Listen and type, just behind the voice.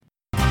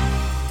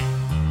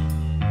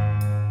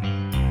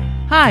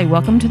Hi,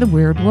 welcome to the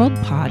Weird World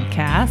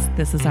podcast.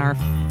 This is our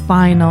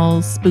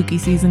final spooky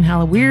season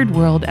Weird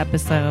World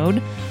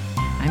episode.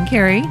 I'm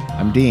Carrie.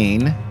 I'm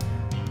Dean.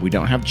 We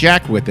don't have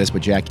Jack with us,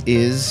 but Jack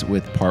is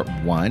with part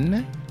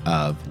 1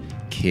 of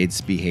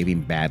Kids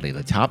Behaving Badly,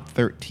 the top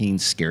 13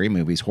 scary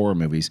movies, horror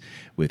movies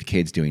with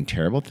kids doing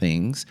terrible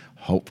things.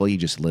 Hopefully you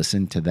just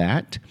listened to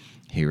that.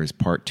 Here is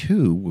part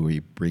 2, where we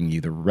bring you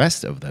the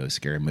rest of those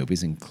scary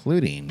movies,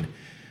 including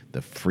the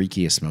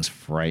freakiest, most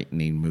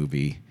frightening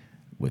movie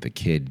with a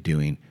kid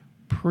doing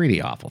pretty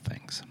awful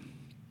things.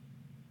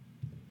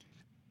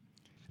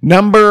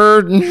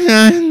 Number,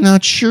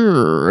 not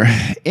sure.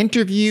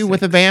 Interview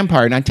with a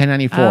Vampire,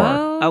 1994.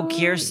 Oh,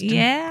 Kirsten.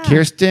 Yeah.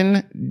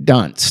 Kirsten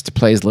Dunst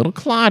plays little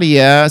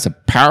Claudia. It's a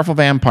powerful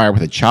vampire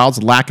with a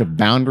child's lack of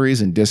boundaries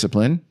and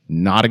discipline.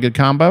 Not a good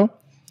combo.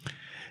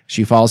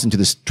 She falls into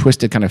this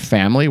twisted kind of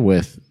family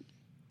with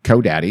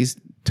co-daddies,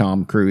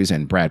 Tom Cruise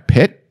and Brad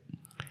Pitt.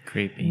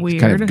 Creepy. Weird.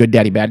 Kind of good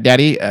daddy, bad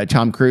daddy.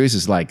 Tom Cruise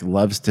is like,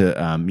 loves to,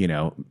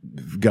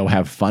 go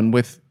have fun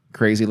with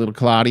crazy little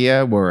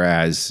Claudia,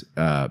 whereas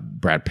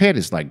Brad Pitt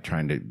is like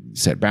trying to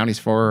set boundaries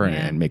for her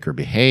and make her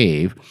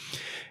behave.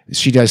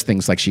 She does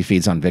things like she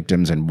feeds on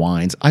victims and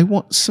whines, "I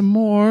want some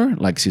more,"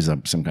 like she's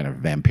some kind of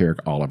vampiric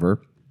Oliver.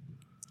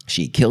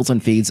 She kills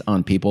and feeds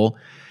on people.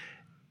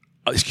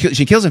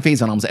 She kills and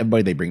feeds on almost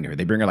everybody they bring to her.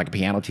 They bring her like a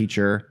piano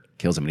teacher,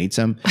 kills them and eats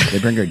them. They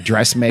bring her a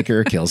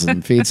dressmaker, kills them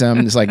and feeds them.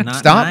 It's like,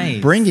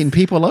 stop bringing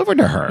people over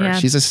to her. Yeah.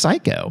 She's a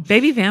psycho.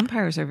 Baby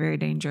vampires are very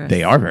dangerous.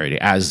 They are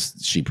very, as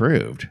she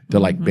proved.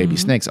 They're like baby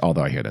snakes,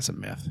 although I hear that's a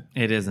myth.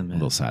 It is a A myth.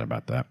 little sad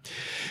about that.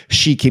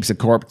 She keeps a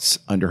corpse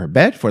under her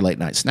bed for late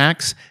night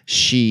snacks.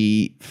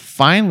 She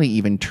finally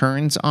even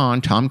turns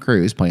on Tom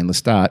Cruise playing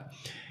Lestat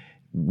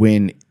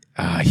when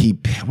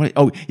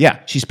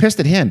she's pissed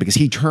at him because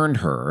he turned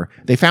her.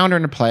 They found her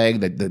in a plague.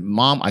 The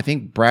mom, I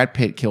think Brad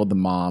Pitt killed the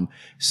mom.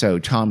 So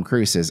Tom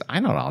Cruise says, "I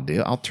know what I'll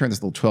do. I'll turn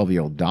this little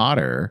 12-year-old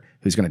daughter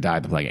who's going to die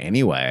of the plague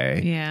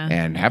anyway,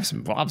 and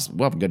we'll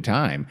have a good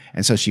time."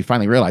 And so she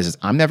finally realizes,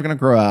 I'm never going to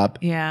grow up.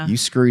 Yeah. You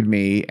screwed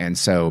me. And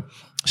so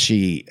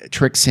she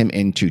tricks him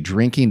into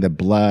drinking the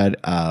blood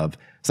of,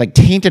 it's like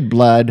tainted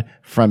blood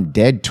from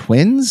dead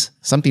twins,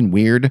 something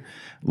weird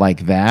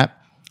like that,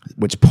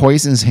 which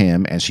poisons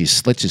him as she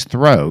slits his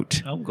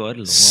throat, Oh, good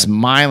Lord.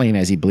 smiling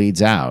as he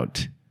bleeds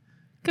out.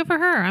 Good for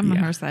her. I'm on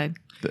her side.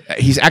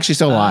 He's actually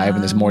still alive,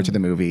 and there's more to the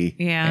movie,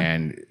 Yeah.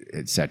 and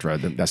etc.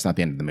 That's not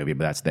the end of the movie,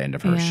 but that's the end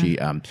of her.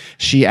 Yeah.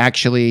 She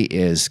actually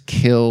is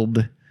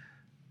killed.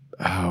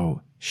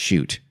 Oh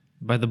shoot!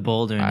 By the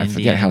boulder in I forget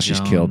Indiana how she's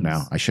Jones. killed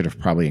now. I should have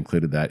probably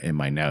included that in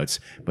my notes.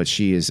 But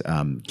she is. They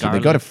go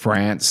Garlic. to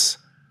France.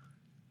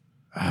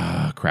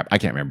 Crap! I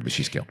can't remember, but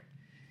she's killed.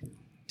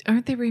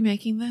 Aren't they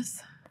remaking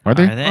this? Are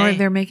they? Are they? Or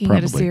they're making it a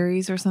Probably.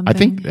 series or something? I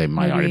think they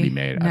might already Maybe be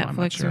made. I'm not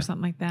Netflix sure. or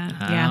something like that.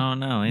 I Yeah. don't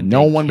know. Ain't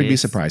No they one would be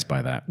kids? surprised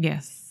by that.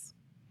 Yes.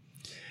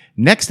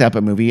 Next up,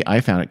 a movie I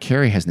found that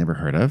Carrie has never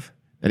heard of.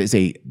 That is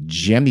a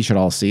gem you should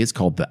all see. It's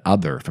called The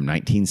Other from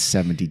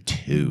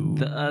 1972.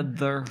 The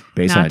other.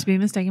 Based Not on to be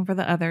mistaken for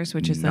The Others,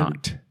 which is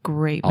Not. a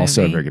great movie.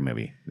 also a very good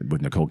movie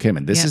with Nicole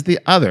Kidman. This Yeah. is The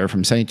Other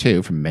from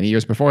 72, from many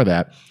years before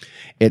that.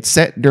 It's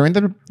set during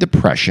the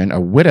Depression. A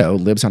widow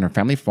lives on her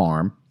family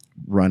farm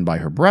run by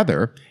her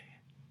brother.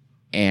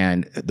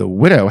 And the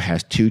widow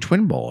has 2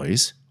 twin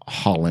boys,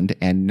 Holland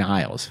and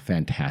Niles.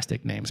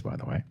 Fantastic names, by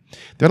the way.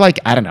 They're like,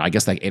 I don't know, I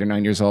guess like 8 or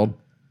 9 years old.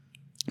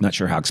 I'm not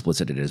sure how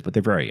explicit it is, but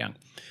they're very young.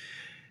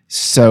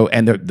 So,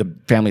 and the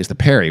family is the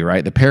Perry,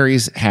 right? The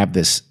Perrys have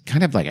this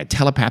kind of like a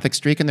telepathic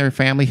streak in their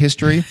family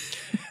history.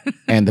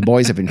 And the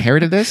boys have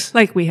inherited this.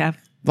 Like we have.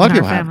 A lot of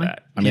in our people have family.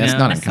 that. I mean, that's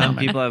not Some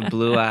uncommon. people have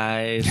blue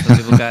eyes. Some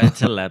people got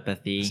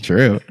telepathy. It's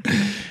true.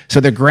 So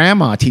their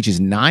grandma teaches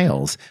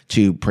Niles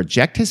to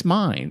project his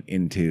mind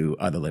into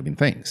other living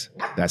things.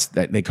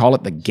 They call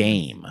it the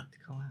game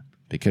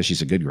because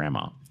she's a good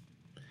grandma.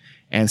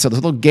 And so this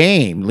little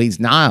game leads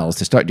Niles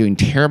to start doing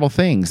terrible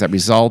things that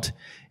result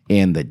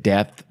in the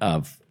death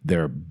of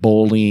their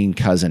bullying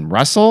cousin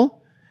Russell.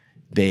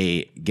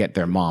 They get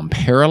their mom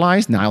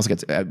paralyzed. Niles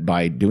gets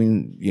by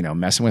doing,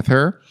 messing with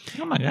her.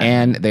 Oh my God.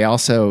 And they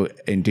also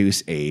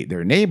induce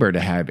their neighbor to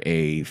have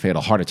a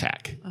fatal heart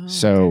attack.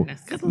 So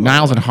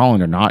Niles and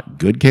Holland are not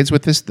good kids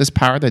with this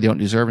power that they don't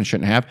deserve and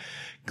shouldn't have.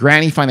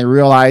 Granny finally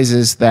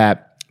realizes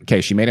that, okay,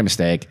 she made a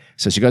mistake.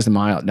 So she goes to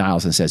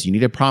Niles and says, "You need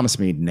to promise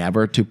me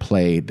never to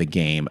play the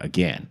game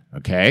again.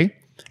 Okay?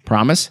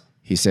 Promise?"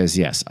 He says,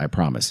 "Yes, I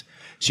promise."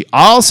 She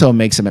also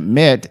makes him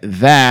admit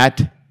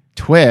that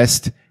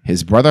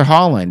his brother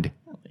Holland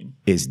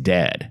is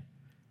dead.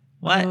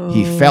 What?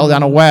 He fell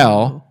down a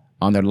well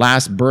on their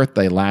last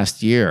birthday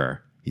last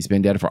year. He's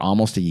been dead for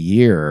almost a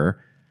year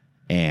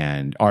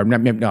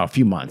a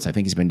few months. I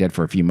think he's been dead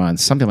for a few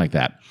months, something like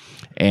that.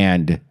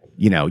 And,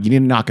 you need to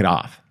knock it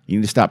off. You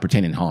need to stop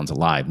pretending Holland's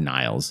alive,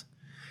 Niles.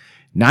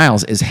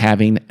 Niles is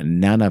having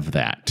none of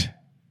that.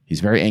 He's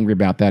very angry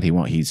about that.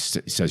 He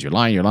says, "You're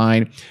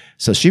lying.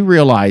 So she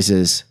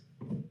realizes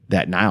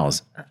that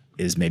Niles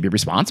is maybe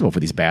responsible for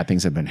these bad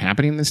things that have been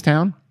happening in this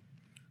town.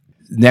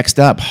 Next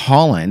up,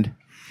 Holland,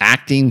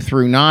 acting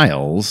through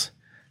Niles,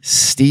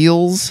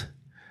 steals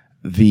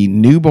the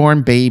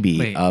newborn baby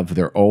Wait. of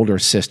their older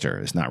sister.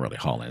 It's not really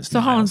Holland. It's So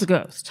Niles. Holland's a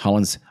ghost.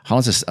 Holland's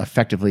is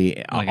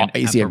effectively Like an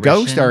is he a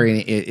ghost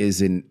apparition? or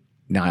is in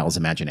Niles'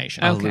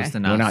 imagination? Okay.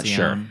 Hallucination. We're not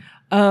sure.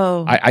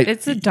 Oh, I-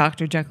 it's a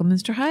Dr. Jekyll,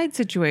 Mr. Hyde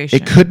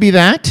situation. It could be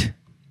that.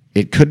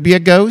 It could be a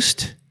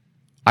ghost.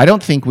 I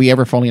don't think we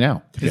ever fully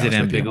know. to be Is it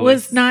honest with you.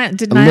 ambiguous? Did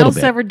A little Niles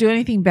bit. ever do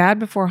anything bad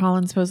before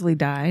Holland supposedly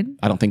died?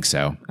 I don't think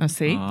so. Oh,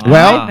 see.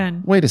 Well, Right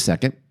then. wait a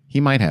second. He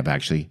might have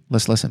actually.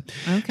 Let's listen.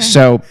 Okay.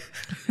 So,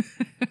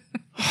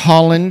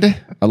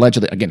 Holland,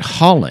 allegedly, again,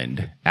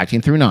 Holland,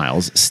 acting through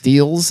Niles,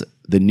 steals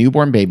the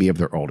newborn baby of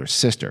their older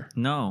sister.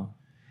 No.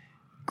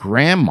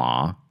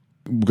 Grandma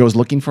goes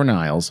looking for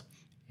Niles,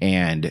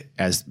 and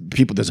as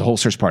people, there's a whole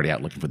search party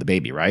out looking for the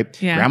baby, right?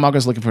 Yeah. Grandma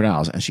goes looking for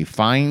Niles, and she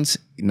finds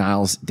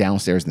Niles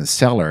downstairs in the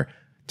cellar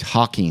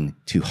talking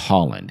to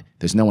Holland.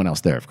 There's no one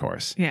else there, of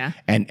course. Yeah.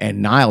 And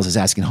Niles is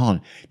asking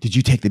Holland, "Did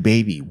you take the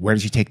baby? Where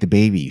did you take the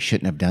baby? You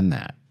shouldn't have done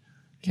that."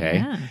 Okay.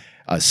 Yeah.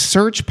 A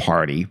search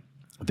party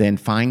then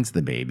finds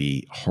the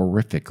baby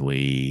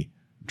horrifically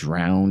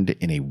drowned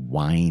in a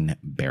wine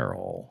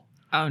barrel.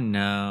 Oh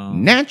no.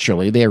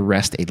 Naturally, they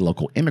arrest a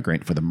local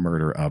immigrant for the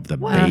murder of the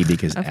baby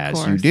because, of as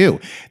you course. do,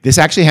 this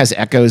actually has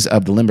echoes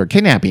of the Lindbergh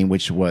kidnapping,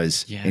 which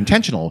was Yeah.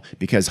 intentional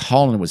because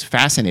Holland was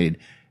fascinated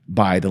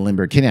by the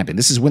Lindbergh kidnapping.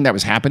 This is when that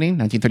was happening,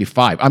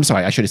 1935. I'm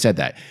sorry, I should have said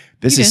that.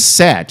 This You is did.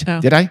 set.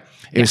 Oh. Did I?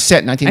 It was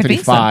set in I think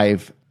so.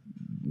 1935,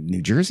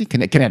 New Jersey,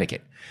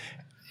 Connecticut.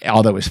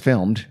 Although it was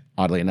filmed,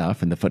 oddly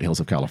enough, in the foothills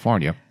of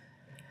California.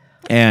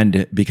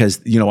 And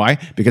because, you know why?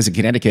 Because in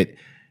Connecticut,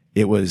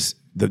 it was,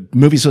 the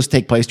movie was supposed to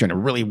take place during a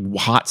really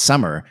hot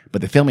summer,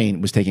 but the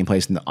filming was taking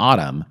place in the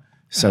autumn.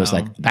 So it's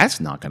like, that's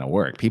not going to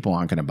work. People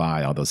aren't going to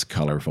buy all those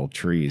colorful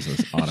trees,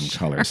 those autumn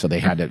colors. So they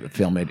had to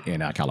film it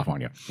in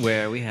California.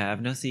 Where we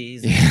have no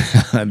season.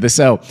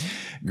 So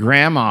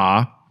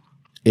grandma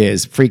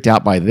is freaked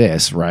out by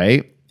this,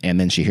 right? And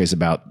then she hears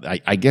about,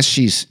 I guess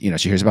she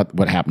hears about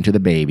what happened to the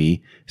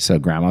baby. So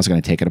grandma's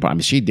going to take it apart. I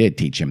mean, she did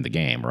teach him the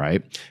game,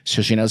 right?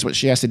 So she knows what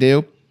she has to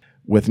do.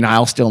 With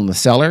Niles still in the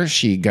cellar,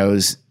 she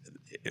goes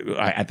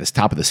at the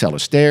top of the cellar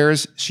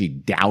stairs. She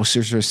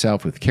douses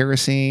herself with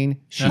kerosene.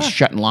 She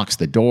shut and locks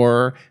the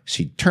door.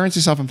 She turns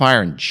herself on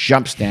fire and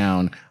jumps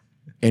down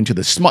into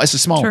the small, it's a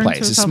small Turns place,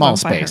 it's a herself small on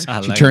fire. space.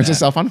 I She like turns that.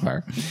 herself on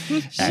fire,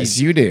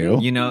 as you do.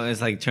 You know, it's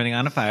like turning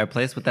on a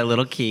fireplace with that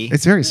little key,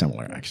 It's very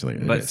similar, actually.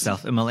 It but is.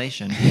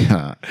 self-immolation.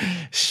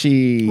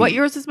 She What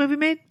year was this movie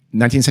made?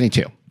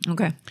 1972.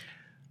 Okay.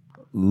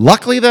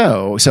 Luckily,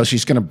 though, so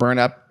she's going to burn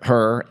up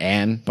her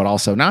but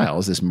also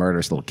Niles, this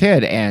murderous little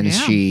kid, and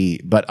Yeah.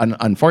 but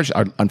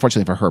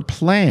unfortunately for her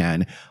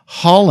plan,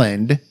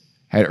 Holland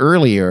had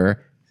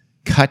earlier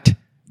cut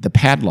the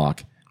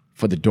padlock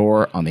for the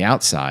door on the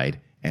outside,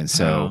 and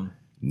so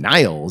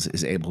Niles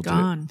is able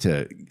Gone.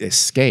 to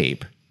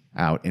escape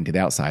out into the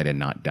outside and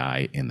not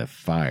die in the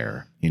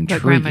fire. But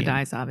Intriguing. grandma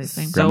dies,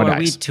 obviously. So Grandma are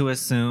we dies. to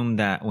assume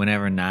that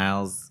whenever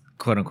Niles,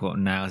 quote unquote,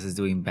 Niles is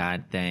doing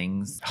bad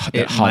things, That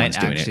it Holland's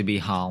might doing actually it. be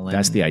Holland?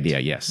 That's the idea,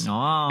 yes.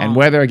 Oh. And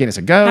whether, again, it's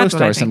a ghost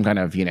what I or some think. kind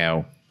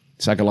of,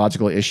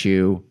 psychological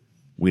issue,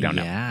 we don't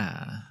know.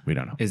 Yeah. We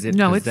don't know. Is it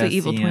No, it's the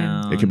evil twin.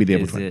 possession? It could be the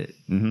evil Is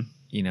twin.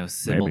 it,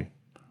 Sybil? Maybe.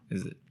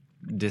 Is it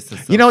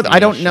disassociation? I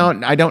don't know.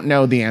 I don't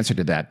know the answer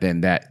to that. Then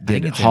did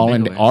think it's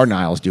Holland ambiguous. or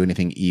Niles do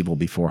anything evil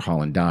before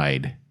Holland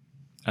died?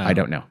 I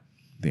don't know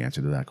the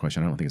answer to that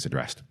question. I don't think it's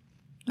addressed.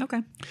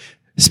 Okay.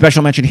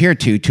 Special mention here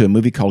to a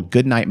movie called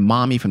Goodnight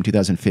Mommy from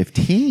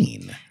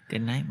 2015.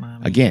 Good night,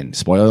 Mom. Again,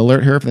 spoiler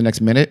alert here for the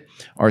next minute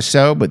or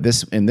so. But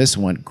in this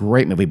one,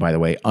 great movie by the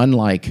way.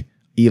 Unlike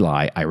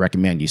Eli, I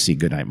recommend you see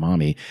Goodnight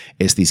Mommy.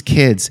 It's these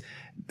kids.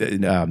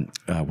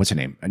 What's her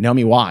name?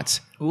 Naomi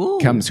Watts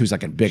comes, who's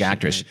like a big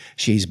actress.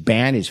 She's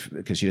bandaged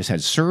because she just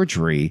had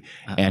surgery,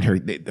 and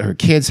her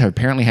kids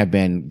apparently have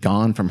been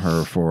gone from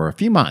her for a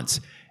few months.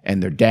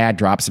 And their dad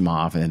drops them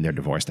off, and then they're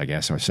divorced, I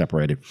guess, or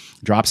separated.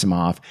 Drops them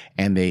off,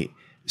 and they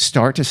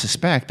start to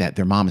suspect that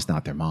their mom is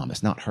not their mom.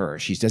 It's not her.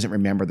 She doesn't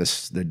remember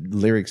the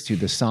lyrics to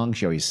the song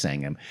she always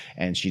sang them,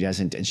 and she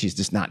doesn't. And she's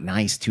just not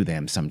nice to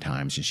them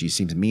sometimes. And she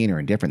seems mean or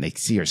indifferent. They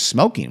see her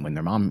smoking when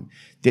their mom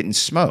didn't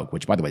smoke,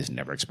 which, by the way, is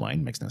never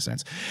explained. Makes no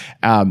sense.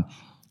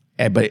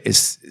 But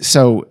it's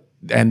so.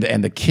 And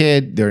the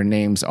kid, their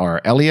names are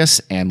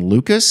Elias and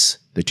Lucas,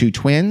 the two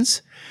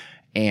twins.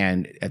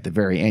 And at the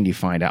very end, you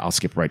find out, I'll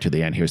skip right to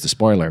the end. Here's the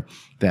spoiler,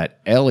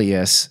 that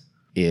Elias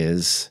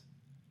is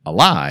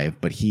alive,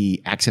 but he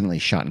accidentally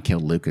shot and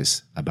killed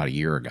Lucas about a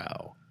year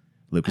ago.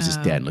 Lucas is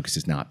dead. Lucas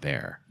is not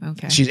there.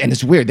 Okay. And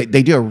it's weird.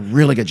 They do a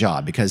really good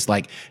job because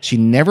she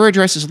never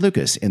addresses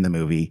Lucas in the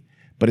movie,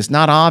 but it's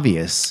not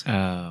obvious.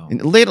 Oh. And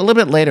a little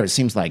bit later, it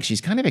seems like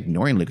she's kind of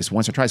ignoring Lucas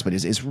once or twice, but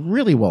it's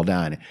really well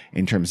done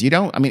in terms.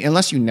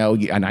 Unless you know,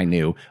 and I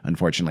knew,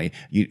 unfortunately,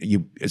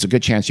 it's a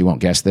good chance you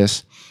won't guess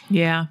this.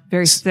 Yeah.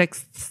 Very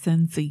sixth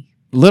sensey.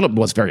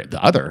 It's very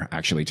the other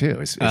actually too.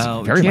 It's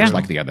very yeah. much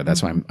like the other.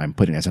 That's why I'm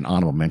putting it as an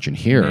honorable mention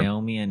here.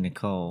 Naomi and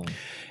Nicole.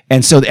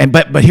 And so,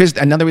 but here's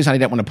another reason I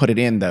didn't want to put it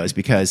in though is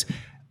because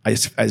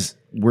as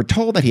we're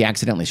told that he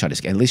accidentally shot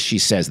his kid. At least she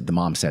says that the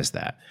mom says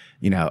that.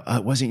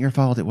 It wasn't your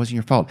fault. It wasn't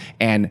your fault.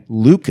 And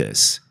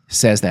Lucas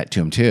says that to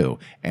him too.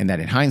 And that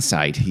in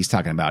hindsight, he's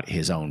talking about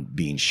his own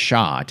being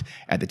shot.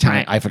 At the time,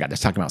 Right. I forgot,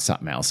 that's talking about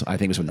something else. I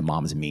think it was when the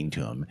mom's mean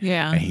to him.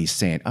 Yeah. And he's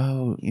saying,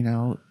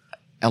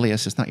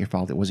 Elias, it's not your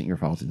fault. It wasn't your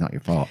fault. It's not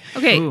your fault.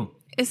 Okay. Ooh.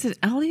 Is it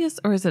Elias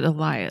or is it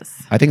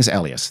Elias? I think it's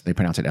Elias. They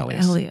pronounce it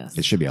Elias. Elias.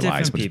 It should be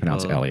Elias, Different but it's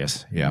pronounced people.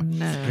 Elias. Yeah.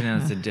 No.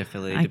 Pronounce it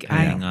differently I-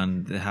 depending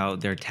on how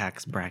their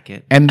tax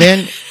bracket. And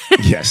then,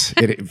 yes,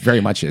 it very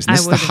much is. This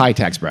is the wouldn't high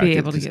tax bracket. Be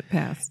able to get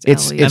past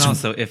It's- Elias. And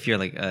also, if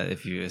you're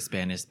a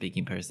Spanish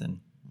speaking person,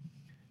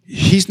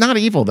 He's not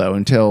evil though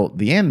until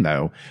the end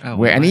though, Oh, and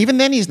what? even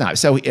then he's not.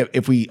 So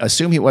if we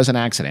assume it was an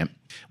accident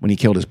when he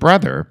killed his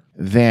brother,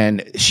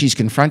 then she's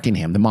confronting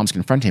him. The mom's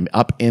confronting him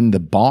up in the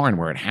barn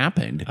where it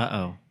happened,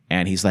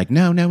 and he's like,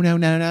 no,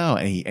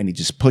 and he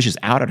just pushes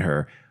out at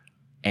her,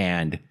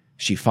 and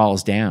she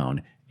falls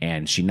down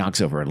and she knocks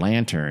over a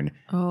lantern.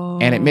 Oh.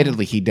 And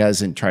admittedly, he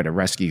doesn't try to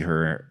rescue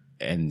her,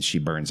 and she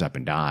burns up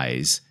and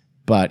dies.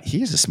 But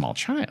he is a small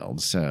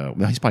child, so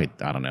he's probably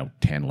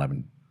 10,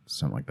 11.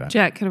 Something like that.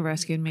 Jack could have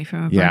rescued me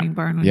from a burning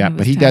barn when yeah, he was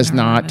but he 10 does or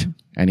not, 11.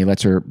 and he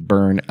lets her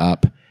burn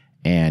up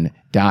and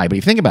die. But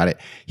if you think about it,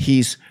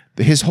 his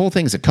whole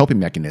thing is a coping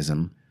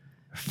mechanism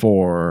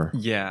for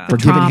Yeah.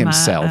 forgiving Trauma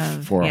himself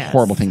of- for yes. a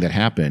horrible thing that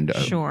happened.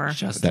 Sure.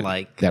 just that,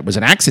 like that was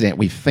an accident,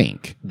 we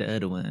think. the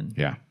other one.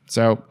 Yeah.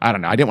 So I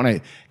don't know. I didn't want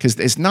to, because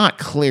it's not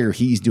clear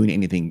he's doing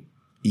anything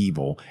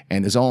evil,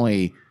 and there's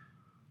only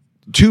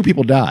 2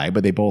 people die,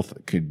 but they both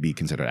could be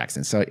considered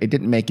accidents. So it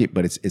didn't make it,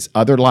 but it's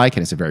other-like,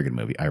 and it's a very good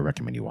movie. I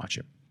recommend you watch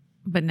it.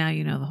 But now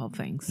you know the whole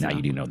thing. So. Now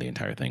you do know the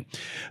entire thing.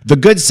 The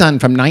Good Son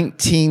from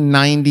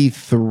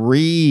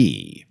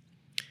 1993.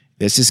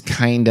 This is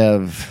kind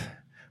of...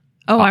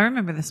 Oh, I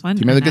remember this one. Do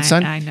you remember and The Good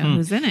Son? I know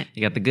who's in it.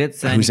 You got the good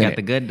son, Who's you in got it?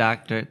 the good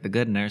doctor, the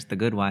good nurse, the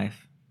good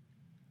wife.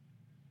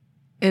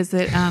 Is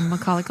it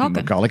Macaulay Culkin?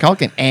 Macaulay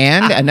Culkin.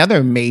 And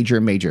another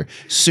major,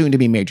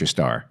 soon-to-be major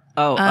star.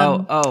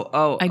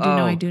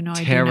 I do know.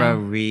 Tara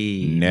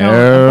Reid.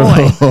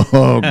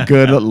 No.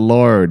 Good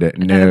Lord.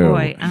 Another No.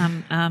 boy.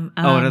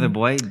 Another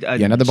boy?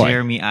 another boy.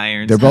 Jeremy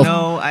Irons. They're both-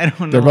 No, I don't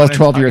know. They're what both I'm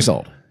 12 talking years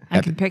old. I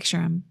can picture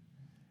him.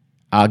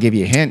 I'll give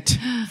you a hint.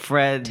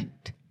 Fred.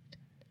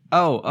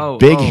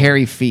 Big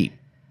hairy feet.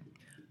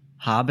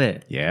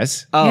 Hobbit.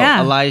 Yes. Oh,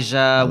 Yeah.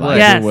 Elijah Wood.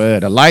 Yes.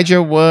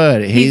 Elijah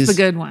Wood. He's the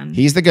good one.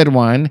 He's the good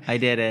one. I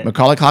did it.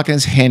 Macaulay Culkin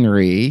is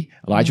Henry.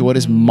 Elijah Wood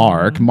is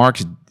Mark.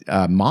 Mark's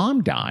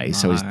mom dies,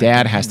 so his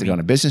dad has to go on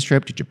a business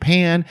trip to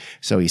Japan.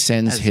 So he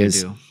sends As you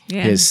his do.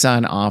 Yeah. his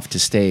son off to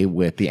stay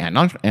with the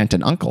aunt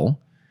and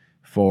uncle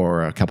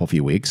for a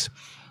few weeks.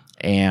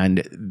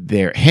 And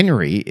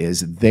Henry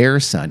is their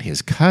son,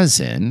 his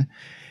cousin.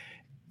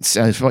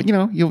 So,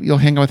 you'll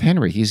hang out with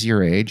Henry. He's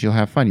your age. You'll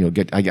have fun. You'll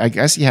get. I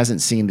guess he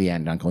hasn't seen the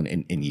aunt and uncle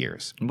in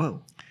years.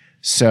 Whoa.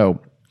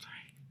 So,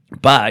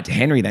 but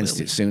Henry then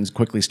soon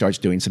quickly starts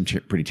doing some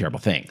pretty terrible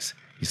things.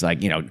 He's like,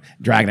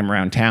 dragging him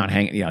around town,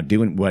 hanging,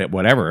 doing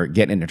whatever,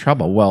 getting into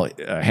trouble. Well,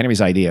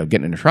 Henry's idea of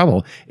getting into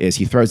trouble is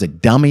he throws a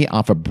dummy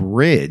off a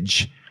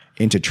bridge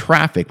into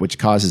traffic, which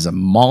causes a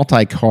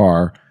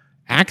multi-car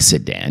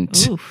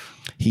accident.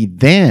 Oof. He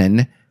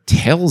then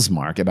tells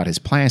Mark about his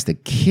plans to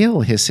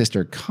kill his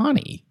sister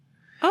Connie.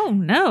 Oh,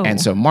 no.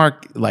 And so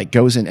Mark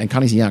goes in, and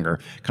Connie's younger.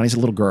 Connie's a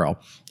little girl.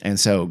 And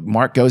so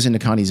Mark goes into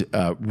Connie's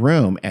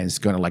room and is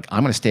going to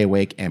I'm going to stay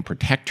awake and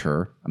protect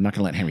her. I'm not going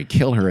to let Henry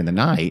kill her in the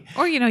night.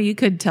 Or, you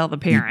could tell the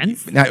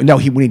parents. No,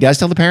 when he does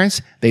tell the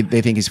parents, they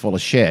think he's full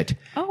of shit.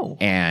 Oh.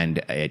 And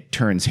it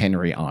turns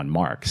Henry on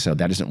Mark. So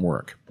that doesn't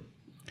work.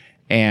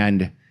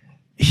 And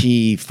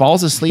he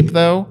falls asleep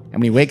though. And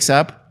when he wakes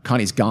up,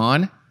 Connie's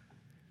gone.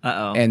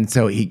 And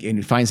so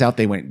he finds out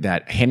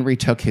that Henry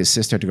took his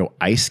sister to go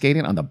ice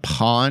skating on the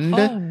pond.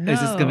 Oh, no. Is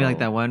this gonna be like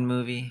that one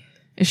movie?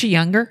 Is she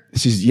younger?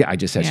 I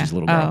just said Yeah. she's a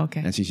little girl. Oh,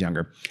 okay. And she's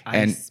younger.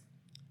 And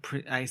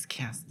Ice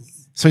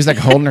castles. so he's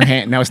holding her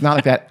hand. No, it's not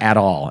like that at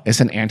all. It's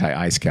an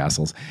anti-ice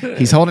castles.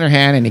 He's holding her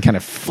hand and he kind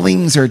of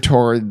flings her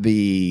toward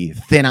the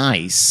thin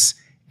ice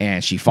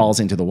and she falls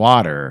into the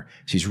water.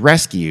 She's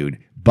rescued,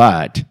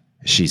 but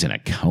she's in a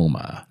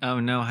coma. Oh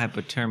no,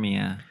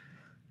 hypothermia.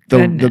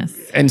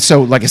 Goodness. And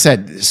so, like I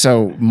said,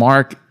 so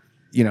Mark,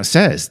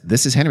 says,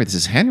 this is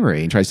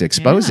Henry, and tries to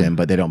expose him,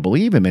 but they don't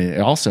believe him. And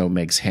it also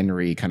makes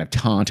Henry kind of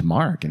taunt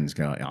Mark and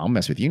go, I'll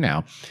mess with you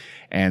now.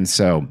 And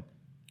so,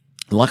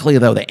 luckily,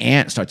 though, the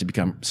aunt starts to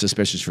become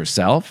suspicious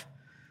herself,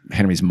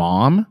 Henry's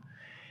mom.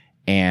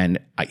 And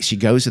she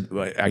goes to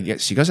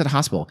the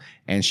hospital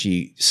and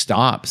she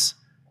stops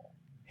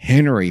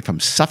Henry from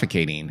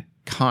suffocating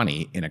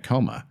Connie in a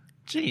coma.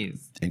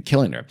 Jeez. And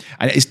killing her.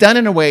 And it's done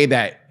in a way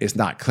that is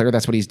not clear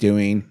that's what he's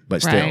doing,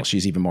 but still, Right.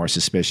 she's even more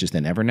suspicious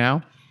than ever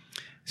now.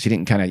 She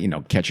didn't kind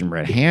of, catch him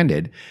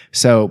red-handed.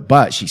 So,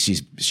 but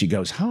she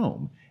goes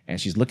home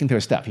and she's looking through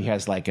her stuff. He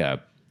has a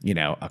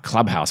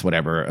clubhouse,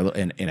 whatever,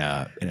 in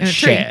a In a tree.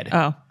 shed.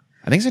 Oh.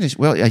 I think it's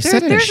I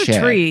said in a There's shed. a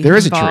tree. There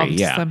is a tree. involved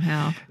Yeah.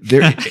 somehow.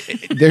 There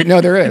is.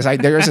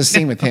 There is a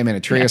scene with him in a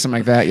tree or something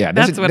like that. Yeah,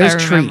 That's what I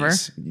remember.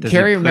 trees. Does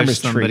Carrie he push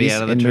remembers somebody trees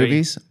out of the in tree?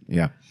 movies.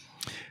 Yeah.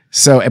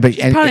 So, but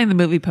Probably in the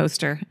movie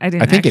poster. I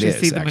didn't think it actually is,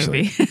 see the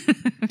actually.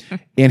 movie.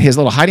 in his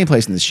little hiding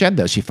place in the shed,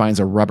 though, she finds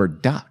a rubber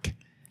duck,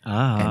 Oh.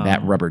 and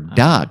that rubber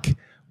duck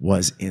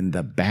was in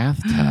the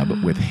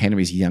bathtub with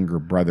Henry's younger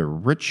brother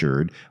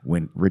Richard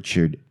when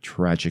Richard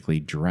tragically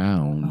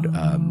drowned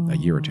a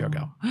year or two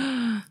ago.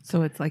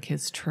 So it's like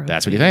his trophy.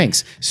 That's what he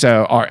thinks.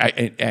 So,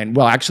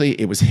 actually,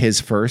 it was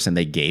his first, and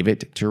they gave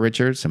it to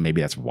Richard. So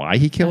maybe that's why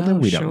he killed him.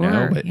 We don't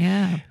know. But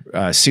yeah.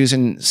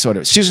 Susan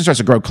starts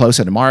to grow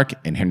closer to Mark,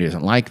 and Henry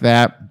doesn't like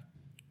that,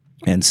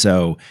 and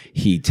so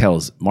he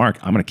tells Mark,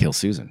 "I'm going to kill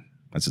Susan."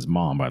 That's his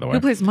mom, by the way. Who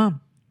plays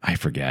mom? I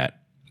forget.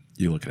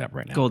 You look it up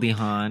right now. Goldie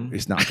Hawn.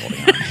 It's not Goldie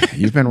Hawn.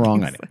 You've been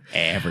wrong on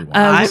everyone.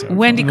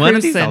 Wendy One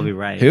of these I'll be Crewson.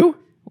 right. Who?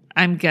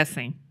 I'm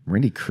guessing.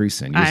 Randy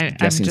Crewson. I'm You're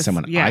guessing just-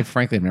 someone yeah. I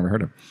frankly have never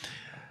heard of.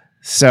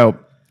 So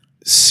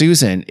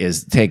Susan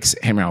takes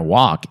Henry on a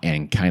walk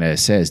and kind of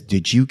says,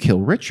 "Did you kill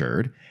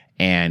Richard?"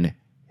 And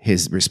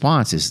his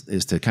response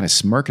is to kind of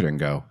smirk at her and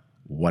go,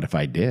 "What if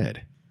I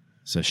did?"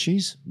 So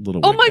she's a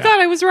little. Oh weirded my out. God,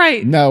 I was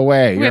right. No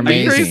way! You're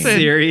Wendy amazing. Crewson.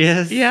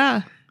 Serious?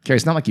 Yeah. Carrie,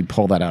 it's not like you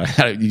pulled that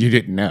out. You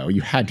didn't know.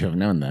 You had to have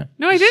known that.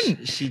 No, I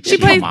didn't. She Come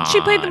played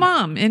the on.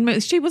 mom,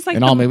 and she was like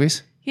In all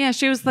movies. Yeah,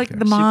 she was like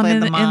the mom played in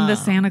the the mom.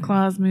 Santa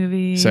Claus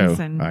movies. So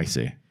and I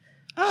see.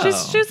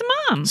 she was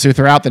a mom. So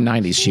throughout the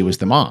 90s, she was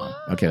the mom.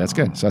 Okay, that's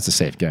good. So that's a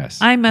safe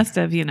guess. I must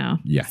have, you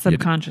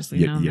subconsciously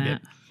did. known You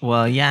that. did.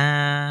 Well,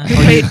 yeah. Who Oh,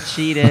 played- you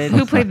cheated.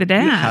 Who played the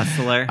dad?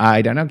 Hustler.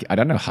 I don't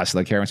know.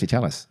 Hustler, Carrie, why don't you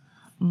tell us?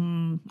 I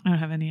don't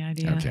have any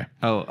idea. Okay.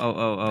 Oh.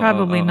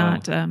 Probably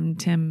not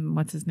Tim.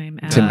 What's his name?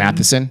 Tim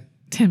Matheson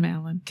Tim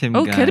Allen. Tim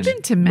could have Gunn.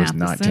 been Tim was Matheson.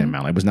 not Tim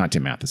Allen. It was not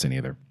Tim Matheson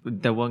either.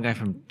 The one guy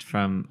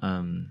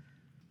from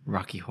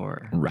Rocky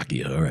Horror.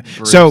 Rocky Horror.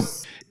 Bruce. So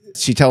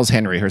she tells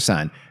Henry, her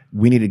son,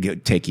 "We need to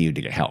take you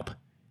to get help."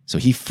 So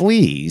he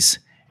flees,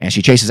 and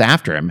she chases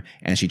after him,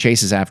 and she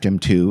chases after him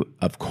to,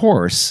 of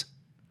course,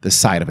 the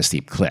side of a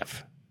steep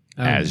cliff.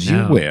 As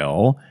you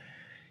will.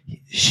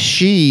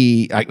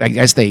 I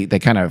guess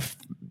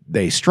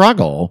they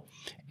struggle,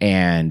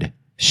 and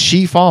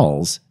she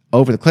falls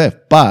over the cliff,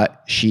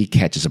 but she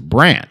catches a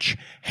branch.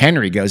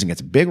 Henry goes and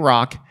gets a big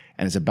rock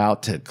and is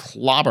about to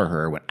clobber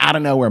her when out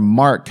of nowhere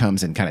Mark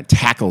comes and kind of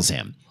tackles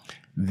him.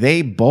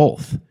 They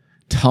both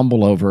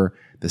tumble over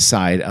the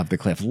side of the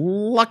cliff.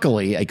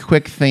 Luckily, a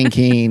quick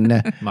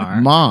thinking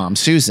mom,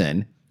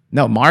 Susan.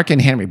 No, Mark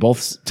and Henry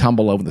both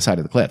tumble over the side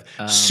of the cliff.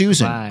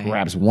 Susan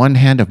grabs one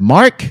hand of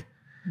Mark,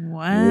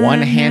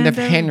 one hand of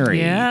Henry.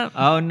 Yeah.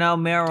 Oh no,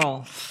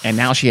 Meryl. And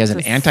now she has an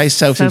It's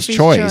anti-Sophie's Sophie's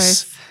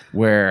choice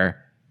where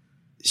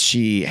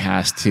she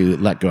has to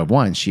let go of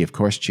one. She, of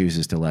course,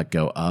 chooses to let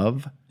go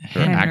of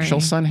her Henry. actual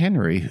son,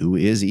 Henry, who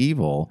is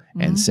evil,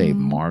 and save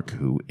Mark,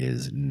 who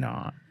is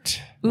not.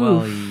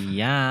 Well,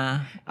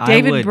 yeah.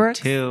 David I would Brooks.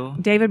 too.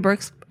 David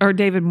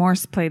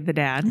Morse played the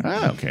dad.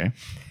 Oh, okay.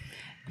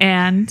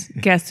 And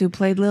guess who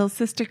played little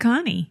sister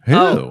Connie?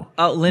 Who?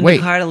 Oh, Linda Wait,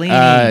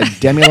 Cardellini.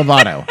 Demi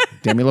Lovato.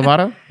 Demi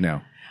Lovato?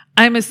 No.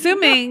 I'm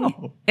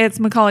assuming it's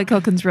Macaulay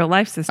Culkin's real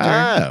life sister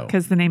Oh.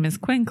 because the name is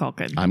Quinn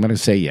Culkin. I'm going to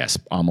say yes,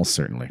 almost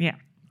certainly. Yeah.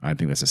 I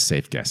think that's a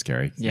safe guess,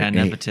 Carrie. Yeah,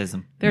 Any-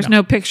 nepotism. There's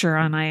no picture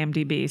on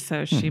IMDb,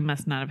 so she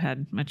must not have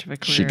had much of a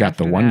career. She got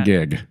the after one that.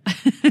 gig.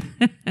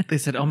 They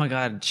said, "Oh my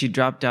God, she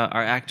dropped out.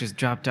 Our actress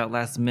dropped out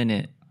last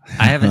minute."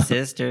 I have a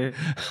sister.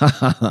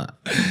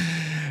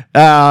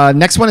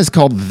 Next one is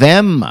called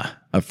Them,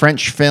 a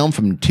French film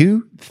from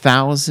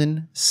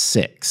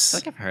 2006. I feel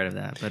like I've heard of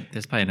that, but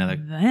there's probably another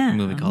Them.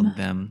 movie called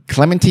Them.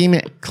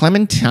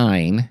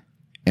 Clementine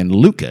and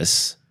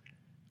Lucas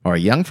are a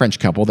young French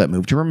couple that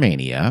moved to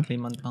Romania.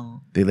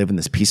 Clémentin. They live in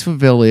this peaceful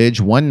village.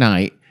 One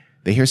night,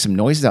 they hear some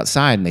noises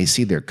outside and they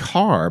see their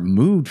car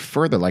moved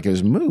further, like it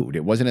was moved.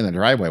 It wasn't in the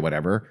driveway,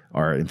 whatever,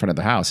 or in front of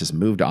the house. It's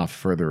moved off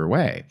further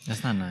away.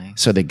 That's not nice.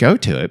 So they go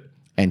to it,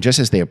 and just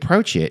as they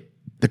approach it,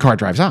 the car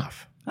drives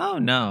off. Oh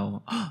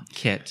no,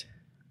 Kit.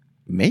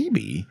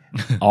 Maybe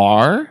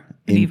are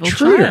evil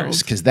intruders, child.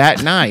 because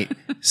that night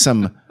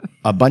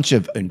a bunch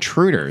of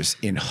intruders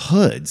in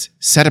hoods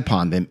set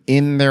upon them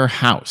in their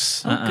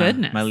house. Oh,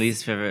 goodness. My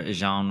least favorite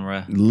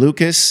genre.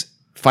 Lucas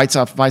fights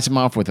him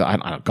off with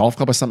a golf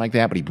club or something like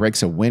that, but he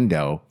breaks a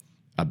window,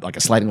 like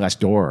a sliding glass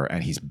door,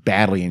 and he's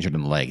badly injured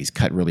in the leg. He's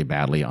cut really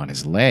badly on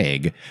his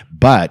leg,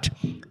 but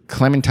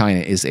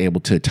Clementine is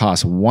able to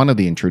toss one of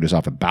the intruders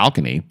off a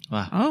balcony.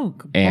 Oh,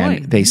 good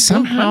And boy. they Go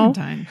somehow,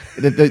 Clementine.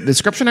 the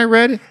description I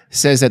read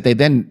says that they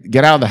then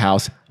get out of the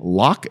house,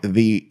 lock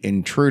the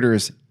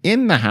intruders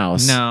in the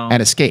house, No.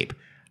 and escape.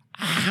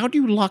 How do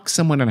you lock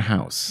someone in a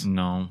house?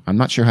 No, I'm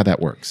not sure how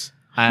that works.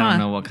 I Huh. don't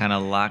know what kind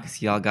of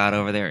locks y'all got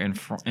over there in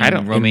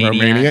In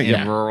Romania,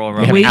 yeah. in rural They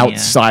have Romania.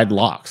 outside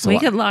locks. We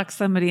could lock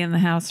somebody in the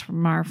house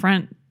from our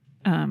front.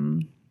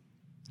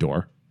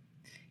 Door.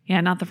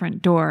 Yeah, not the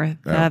front door,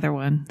 the other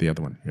one. The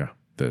other one, yeah.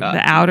 The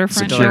The outer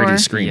front security door.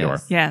 screen Yes. door.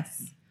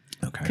 Yes,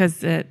 Okay.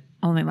 because it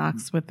only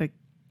locks with the.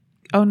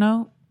 Oh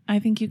no, I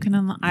think you can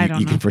unlock. I don't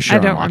You know. can for sure I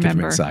don't unlock it from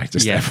remember. inside.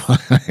 Just Yes.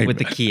 FYI. With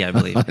the key, I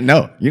believe.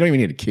 No, you don't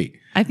even need a key.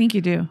 I think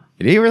you do.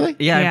 Do you really?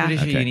 Yeah, Yeah. I'm pretty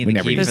sure Okay, you need we the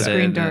never key used for that.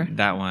 Screen door.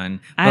 that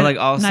one. I'm But like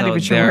also not even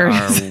sure there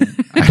where are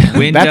it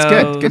windows. That's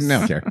good. Good to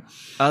know, Terry.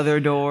 Other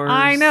doors.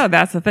 I know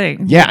that's the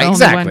thing. Yeah, Only one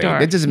exactly. door.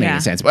 That doesn't make Yeah.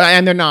 any sense. But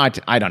and they're not.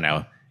 I don't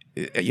know.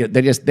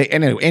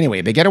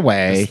 Anyway, they get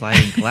away.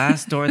 Sliding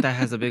glass door that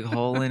has a big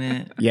hole in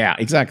it. Yeah,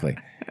 exactly.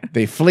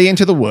 They flee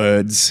into the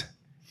woods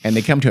and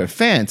they come to a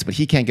fence, but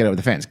he can't get over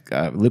the fence.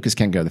 Lucas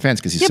can't go over the fence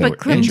because he's Yeah, so but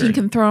Clementine injured.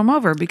 can throw him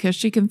over because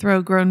she can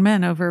throw grown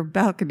men over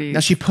balconies. No,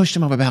 she pushed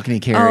him over a balcony,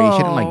 Carrie. She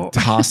didn't Oh. like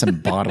toss him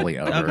bodily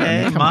over.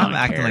 Okay, Come mom on,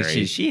 acting like Carrie.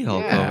 she's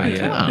She-Hulk Yeah, over here.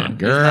 come on,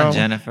 It's girl. not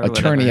Jennifer,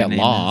 Attorney whatever at her name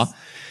law. is.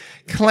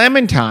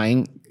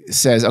 Clementine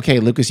says, "Okay,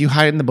 Lucas, you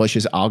hide in the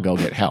bushes. I'll go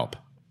get help."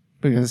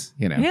 Because,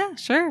 Yeah,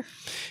 sure.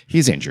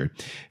 he's injured.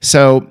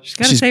 So She's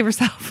got to save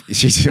herself.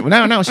 She's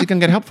no, she's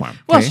gonna get help for him.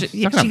 Well, okay?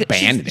 She's not gonna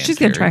abandon him. she's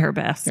going to try Carrie. her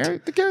best.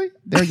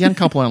 They're a young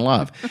couple in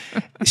love.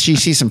 She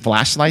sees some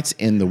flashlights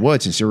in the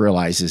woods and she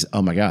realizes,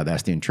 oh my God,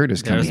 that's the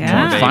intruders coming There's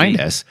more to baby.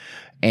 find us.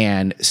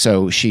 And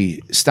so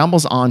she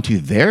stumbles onto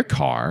their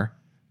car,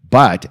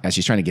 but as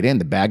she's trying to get in,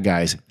 the bad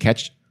guys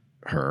catch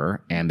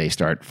her and they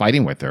start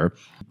fighting with her.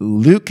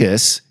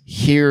 Lucas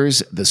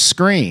hears the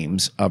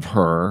screams of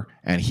her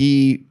and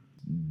he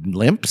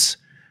limps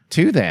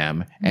to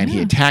them and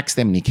he attacks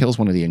them and he kills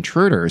one of the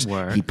intruders.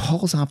 Word. He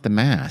pulls off the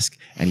mask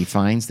and he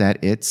finds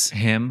that it's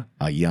Him.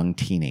 a young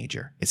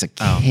teenager. It's a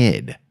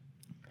kid.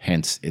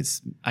 Hence,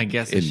 it's I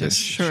guess in it's this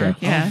just Sure.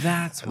 Yeah. Oh,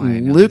 that's why. I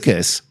know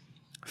Lucas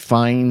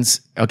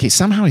finds,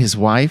 somehow his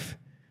wife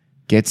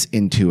gets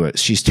into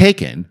she's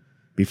taken,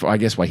 before, I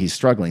guess why he's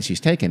struggling, she's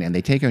taken and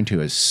they take her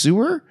into a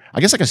sewer, I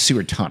guess like a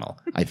sewer tunnel,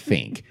 I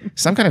think.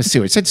 Some kind of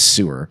sewer. It said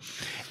sewer.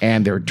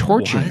 And they're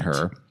torturing What?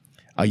 her.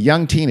 A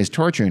young teen is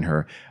torturing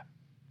her.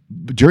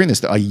 During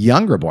this, a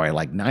younger boy,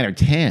 like 9 or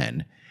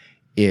 10,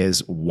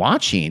 is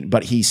watching,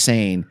 but he's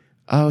saying,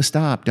 oh,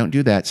 stop, don't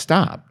do that.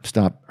 Stop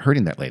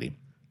hurting that lady.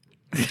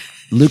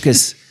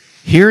 Lucas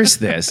hears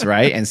this,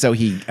 right? And so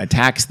he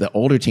attacks the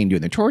older teen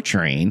doing the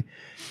torturing,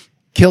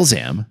 kills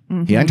him.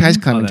 He unties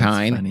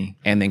Clementine, funny.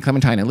 and then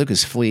Clementine and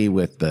Lucas flee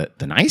with the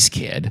nice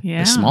kid,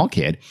 Yeah. the small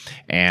kid,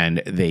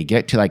 and they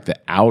get to like the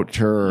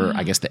outer,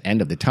 I guess the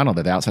end of the tunnel,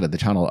 the outside of the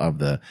tunnel of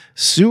the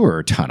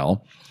sewer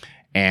tunnel,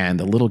 and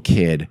the little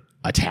kid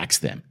attacks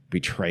them,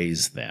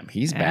 betrays them.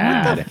 He's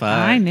bad. fuck?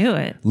 I knew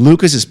it.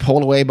 Lucas is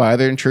pulled away by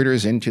other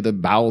intruders into the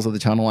bowels of the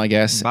tunnel, I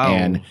guess.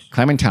 Bowels. And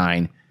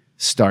Clementine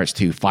starts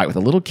to fight with a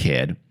little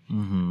kid.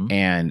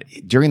 And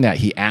during that,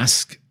 he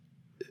asks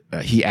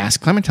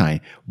Clementine,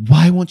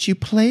 why won't you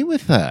play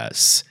with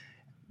us?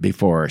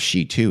 Before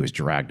she too is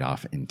dragged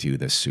off into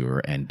the sewer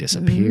and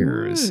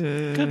disappears.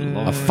 Good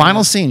Lord. A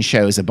final scene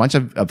shows a bunch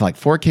of like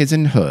 4 kids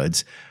in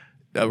hoods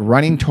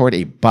running toward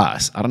a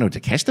bus. I don't know, to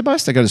catch the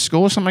bus, to go to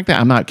school or something like that.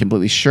 I'm not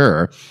completely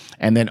sure.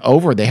 And then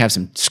they have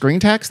some screen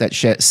text that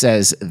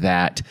says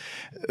that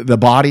the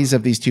bodies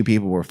of these 2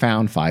 people were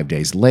found 5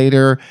 days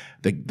later.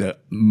 The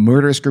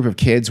murderous group of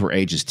kids were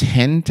ages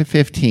 10 to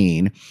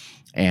 15.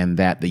 And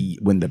that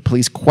when the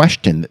police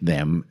questioned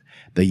them,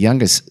 the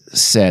youngest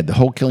said the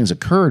whole killings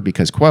occurred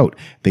because, quote,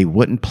 they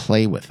wouldn't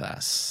play with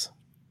us.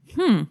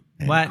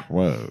 What?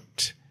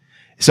 Quote.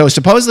 So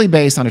supposedly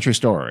based on a true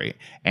story.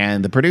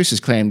 And the producers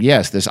claimed,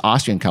 yes, this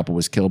Austrian couple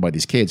was killed by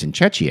these kids in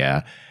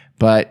Czechia,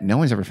 but no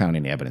one's ever found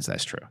any evidence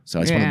that's true.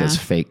 So it's one of Yeah. those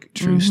fake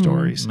true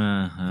stories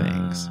Uh-huh.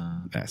 things.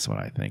 That's what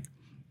I think.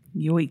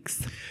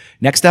 Yoicks.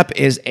 Next up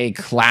is a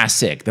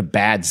classic, The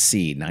Bad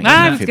Seed,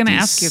 I was gonna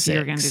ask you if you were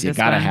gonna do 1956. You this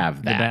gotta one. have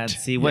The that. bad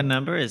C. What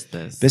number is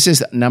this? This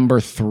is number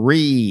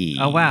 3.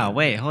 Oh wow!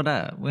 Wait, hold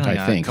up. We only I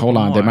got a think. couple Hold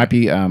on. There more. might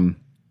be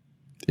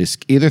it's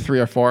either 3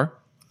 or 4.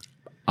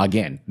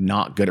 Again,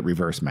 not good at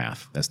reverse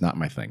math. That's not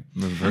my thing.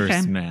 reverse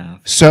Okay.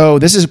 math. So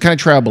this is kind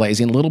of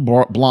trailblazing. Little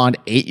blonde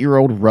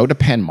 8-year-old wrote a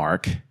pen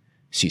mark.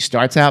 She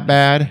starts out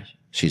bad.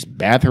 She's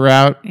bad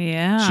throughout.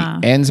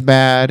 Yeah. She ends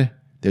bad.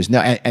 There's no,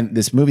 and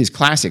this movie is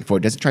classic for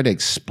it doesn't try to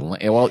explain.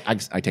 Well, I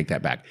take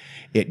that back.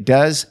 It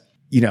does,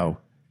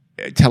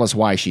 tell us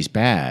why she's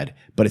bad,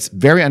 but it's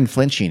very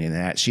unflinching in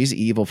that she's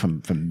evil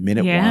from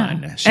minute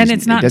one. And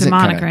it's not it doesn't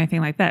demonic kinda- or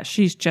anything like that.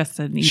 She's just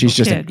an evil She's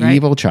just kid, an right?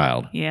 evil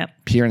child. Yep.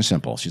 Pure and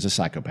simple. She's a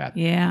psychopath.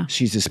 Yeah.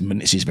 She's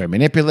she's very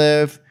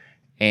manipulative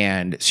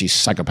and she's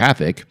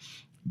psychopathic,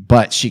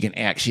 but she can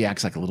act. She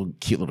acts like a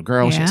cute little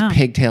girl. She Yeah. has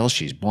pigtails.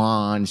 She's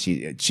blonde.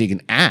 She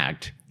can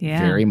act Yeah.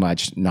 very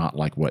much not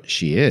like what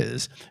she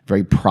is.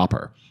 Very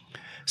proper.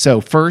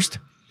 So first,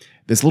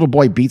 this little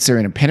boy beats her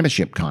in a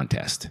penmanship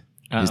contest.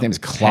 His name is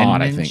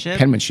Claude, I think. Penmanship?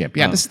 Penmanship.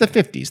 Yeah, this is the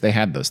 50s. They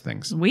had those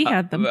things. We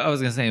had them. I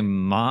was gonna say,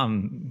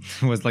 Mom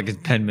was like a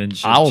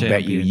penmanship. I'll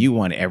bet champion. you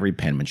won every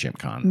penmanship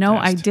contest. No,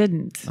 I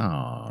didn't.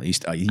 Oh, you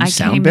I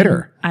sound came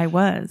bitter. I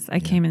was. I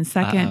came in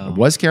second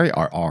Was Carrie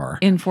or R?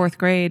 in 4th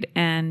grade,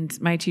 and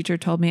my teacher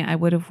told me I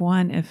would have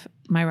won if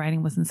my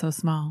writing wasn't so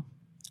small.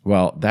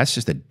 Well, that's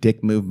just a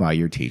dick move by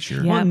your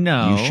teacher. Yeah. Well,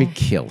 no. You should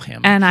kill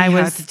him. And I I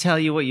was had to tell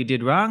you what you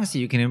did wrong so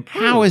you can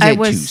improve. How is I it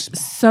was too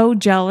small? so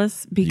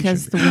jealous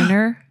because should the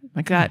winner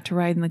got to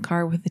ride in the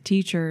car with the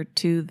teacher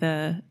to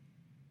the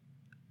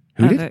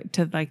Who did?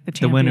 To like the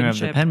The winner of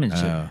the championship.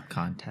 penmanship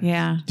contest.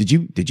 Yeah. Did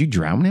you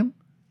drown him?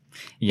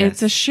 Yes.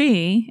 It's a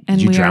she, and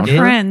Did you we are drown her?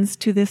 friends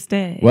to this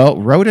day.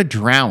 Well, Rhoda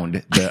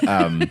drowned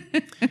the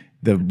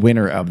the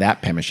winner of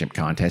that penmanship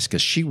contest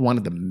because she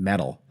wanted the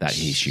medal that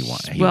she won.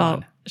 He well,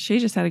 won. she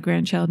just had a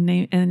grandchild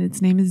name, and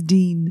its name is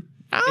Dean.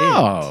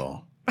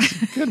 Oh,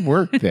 good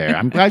work there.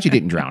 I'm glad you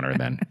didn't drown her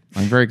then.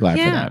 I'm very glad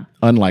for Yeah. that.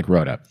 Unlike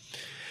Rhoda.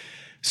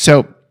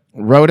 So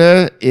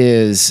Rhoda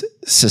is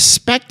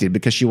suspected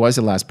because she was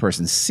the last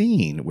person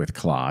seen with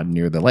Claude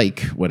near the lake,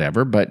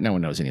 whatever, but no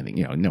one knows anything.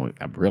 No,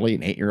 really,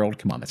 an 8-year-old?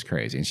 Come on, that's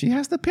crazy. And she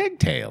has the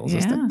pigtails.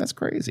 Yeah. That's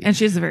crazy. And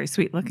she's a very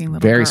sweet looking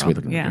little Very girl. sweet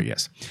looking Yeah. girl,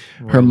 yes.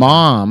 Her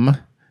mom,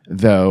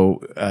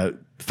 though,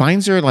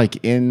 finds her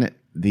like in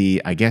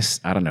the, I guess,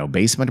 I don't know,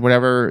 basement,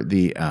 whatever,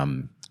 the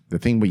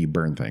thing where you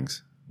burn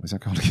things. What's that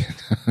called again?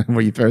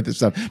 Where you throw this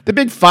stuff. The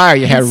big fire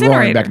you had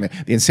roaring back in the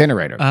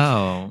incinerator.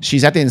 Oh.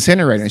 She's at the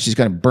incinerator and she's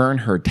going to burn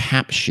her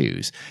tap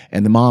shoes.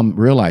 And the mom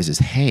realizes,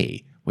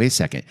 hey, wait a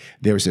second.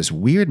 There's this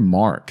weird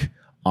mark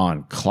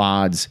on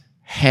Claude's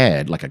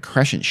head, like a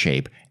crescent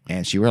shape.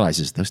 And she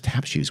realizes those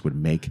tap shoes would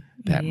make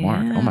that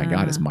mark. Oh my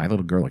God, is my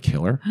little girl a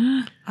killer?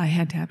 I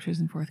had tap shoes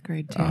in 4th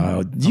grade too.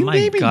 You my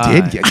maybe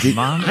God. did.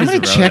 Mom I'm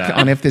going is to check Rhoda.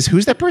 on if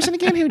who's that person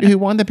again who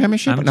won the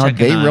penmanship? I'm And are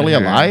they checking on really her.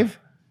 alive?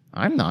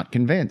 I'm not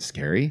convinced,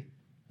 Carrie.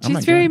 Oh my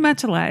She's very God.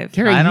 much alive.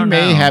 Carrie, I you don't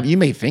may know. you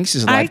may think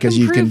she's I alive because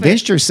can you prove it.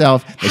 convinced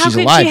yourself that How she's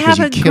could alive she because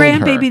have you a killed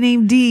grandbaby her.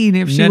 named Dean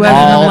if she No, no, wasn't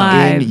no. All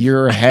alive? in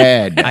your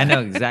head. I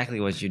know exactly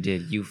what you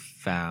did. You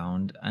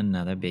found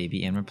another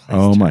baby and replaced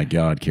Oh her. my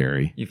God,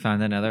 Carrie. You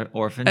found another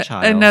orphan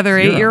child. Another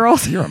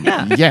 8-year-old.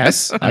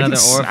 Yes. I Another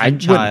orphan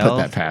wouldn't child. put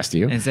that past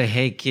you. And say,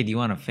 hey, kid, you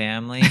want a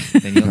family?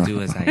 Then you'll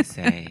do as I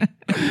say.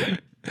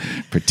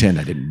 Pretend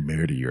I didn't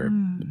murder your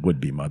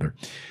would-be mother.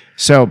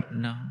 So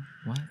No.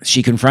 What?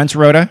 she confronts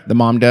Rhoda, the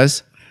mom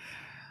does,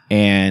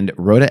 and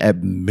Rhoda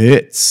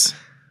admits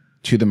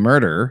to the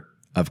murder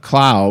of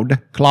Claude.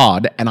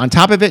 And on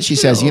top of it, she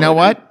says, you know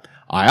what?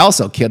 I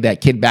also killed that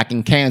kid back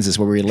in Kansas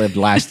where we lived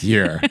last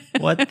year.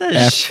 What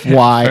the shit? First of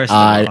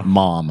FYI, all,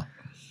 mom.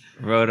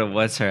 Rhoda,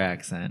 what's her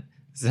accent?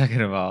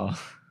 Second of all,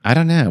 I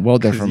don't know. Well,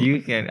 they're 'cause from.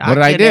 you can. What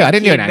did I do? I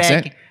didn't do an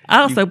accent. I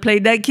also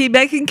played that kid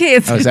back in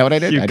Kansas. Oh, is that what I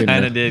did? You I didn't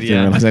kinda know. did, Didn't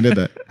yeah. realize I did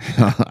that.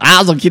 I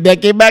also killed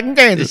that kid back in Is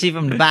Kansas. she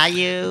from the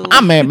Bayou?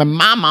 I made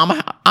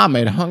I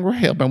made hungry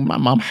help, and my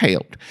mom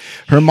helped.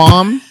 Her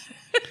mom.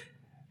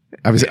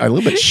 I was a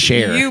little bit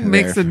Cher. You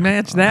mix there. and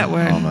match that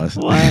way. Almost.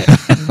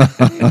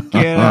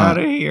 Get out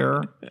of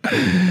here.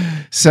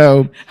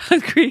 So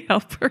Hungry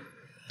helper.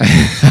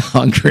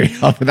 hungry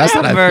helper. That's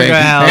not a Hamburger thing.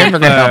 helper,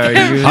 Hamburger helper.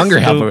 you Hungry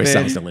helper stupid.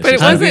 sounds But delicious. it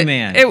Hungry wasn't.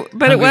 man. But it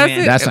Hungry wasn't.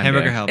 man. That's not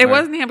hamburger good. helper. It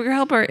wasn't hamburger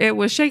helper. It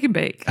was shake and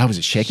bake. Oh, was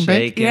it shake and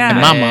bake? Shake Yeah. and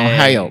And my mom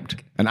bake. helped.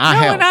 And I No,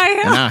 helped. and I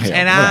helped.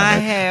 And I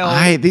Whatever.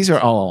 helped. These are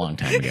all a long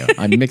time ago.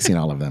 I'm mixing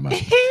all of them up.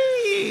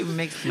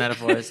 Mixed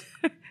metaphors.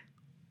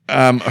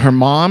 Her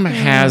mom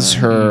has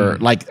her,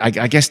 like,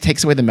 I guess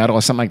takes away the medal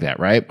or something like that,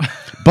 right?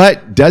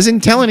 But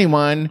doesn't tell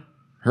anyone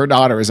her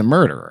daughter is a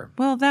murderer.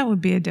 Well, that would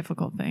be a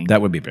difficult thing.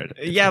 That would be good.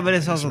 Yeah, but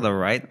it's also the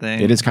right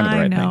thing. It is kind of the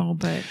I right know,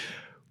 but thing.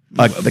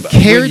 The But you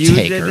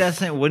caretaker. did that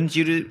thing, wouldn't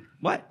you do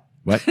what?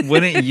 What?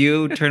 Wouldn't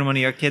you turn one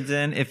of your kids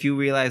in if you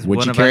realized Would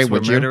one you, of Carrie? us were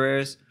Would you?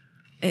 murderers?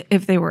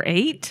 if they were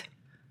 8,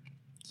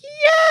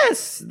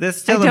 Yes, that's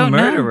still I don't a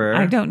murderer. know.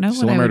 I don't know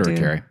Still what a I would murderer,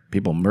 do. Carrie.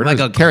 People murder. Like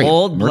a Carrie,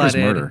 cold-blooded- murder's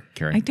murder,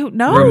 Carrie. I don't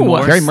know.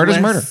 Remorseless, Carrie, murder's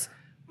murder.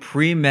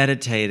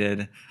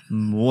 Premeditated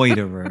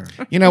murderer.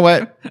 You know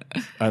what?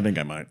 I think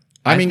I might.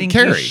 I mean, think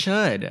Carrie. you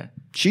should.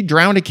 She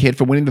drowned a kid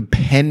for winning the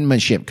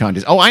penmanship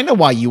contest. Oh, I know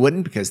why you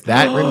wouldn't, because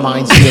that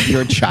reminds you of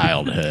your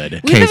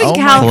childhood. We live in Oh my-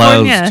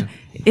 California.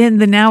 In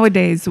the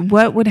nowadays,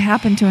 what would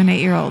happen to an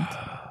 8-year-old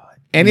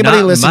Anybody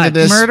Not listen to much.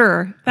 this?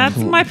 murderer? That's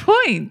my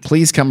point.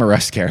 Please come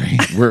arrest Carrie.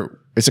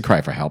 It's a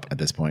cry for help at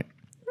this point.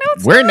 No,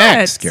 it's We're not.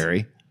 next,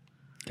 Carrie.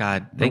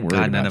 God, thank worried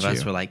God none about of us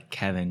you. were like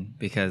Kevin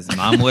because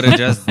mom would have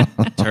just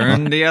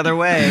turned the other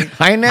way.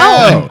 I know.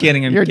 I'm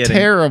kidding, I'm You're kidding.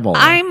 terrible.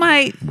 I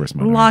might Worst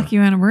mother lock ever.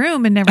 you in a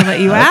room and never let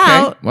you Okay.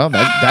 out. Well,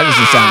 that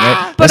doesn't sound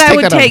right. But Let's I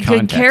would that out of take good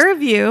context. care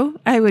of you.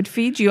 I would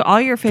feed you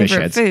all your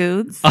favorite heads.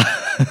 foods.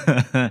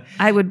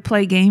 I would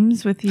play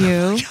games with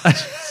you.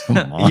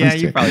 Yeah,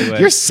 you probably would.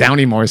 You're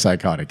sounding more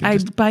psychotic.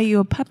 I'd buy you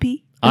a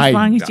puppy as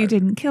long as you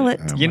didn't kill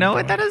it. You know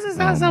what? That doesn't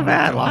sound so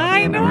bad.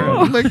 I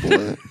know.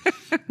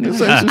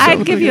 I'd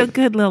I'd give you a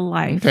good little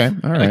life. Okay,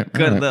 all right.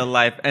 Good all right. little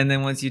life. And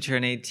then once you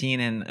turn 18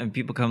 and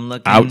people come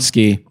looking, Out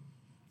ski.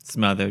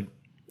 smothered.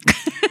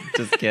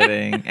 Just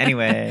kidding.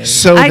 Anyway,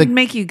 So I'd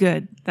make you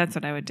good. That's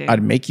what I would do.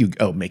 I'd make you.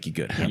 Oh, make you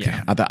good. Okay.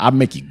 Yeah. I thought I'd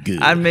make you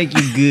good. I'd make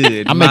you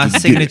good. I'll make My you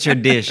good. signature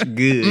dish,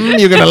 good.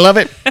 You're gonna love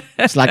it.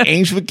 It's like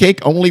angel cake,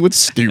 only with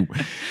stew.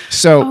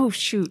 So Oh,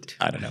 shoot.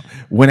 I don't know.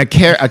 When a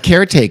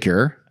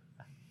caretaker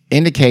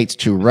indicates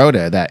to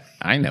Rhoda that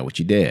I know what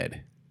you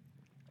did,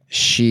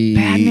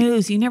 Bad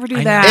news. You never do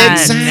I that. know.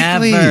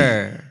 Exactly.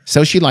 Never.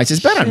 So she lights his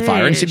bed on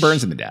fire and she Sheesh.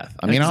 burns him to death.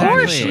 I mean, Exactly. Of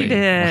course obviously. she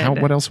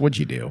did. What else would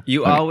you do?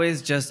 You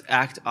always just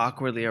act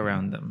awkwardly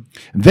around them.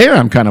 There,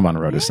 I'm kind of on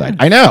Rhoda's side.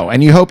 I know.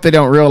 And you hope they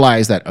don't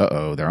realize that,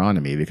 they're on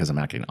to me because I'm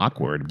acting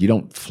awkward. You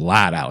don't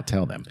flat out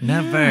tell them.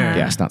 Never.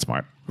 Yeah, it's not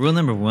smart. Rule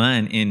number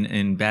 1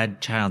 in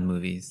bad child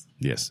movies.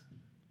 Yes.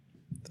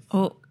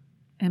 Oh,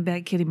 and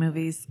bad kitty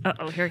movies.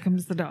 Here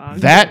comes the dog.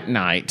 That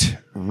night,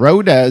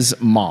 Rhoda's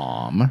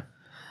mom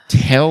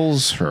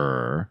tells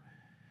her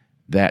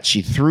that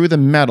she threw the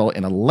medal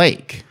in a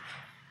lake.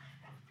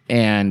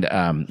 And,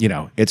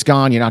 it's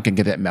gone. You're not going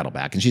to get that medal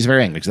back. And she's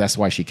very angry because that's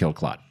why she killed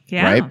Claude.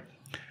 Yeah. Right?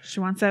 She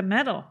wants that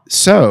medal.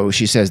 So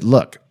she says,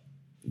 look,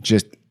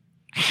 just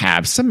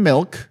have some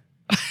milk,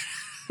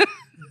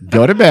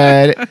 go to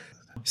bed.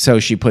 So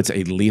she puts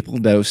a lethal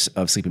dose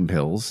of sleeping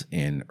pills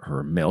in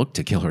her milk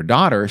to kill her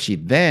daughter. She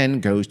then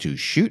goes to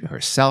shoot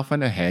herself in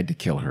the head to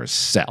kill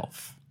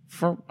herself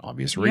for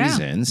obvious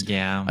reasons.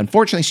 Yeah.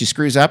 Unfortunately, she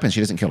screws up and she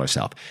doesn't kill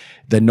herself.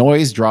 The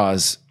noise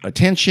draws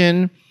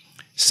attention.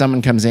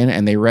 Someone comes in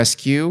and they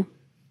rescue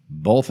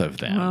both of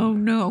them. Oh,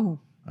 no.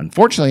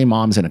 Unfortunately,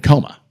 mom's in a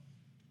coma.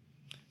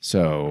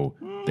 So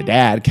the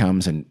dad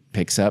comes and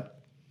picks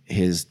up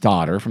his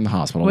daughter from the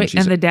hospital. Wait,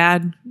 and the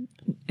dad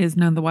is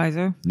none the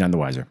wiser? None the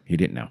wiser. He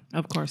didn't know.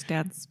 Of course,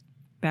 dads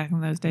back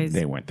in those days.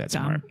 They weren't that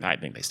dumb. smart. I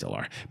think they still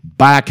are.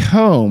 Back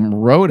home,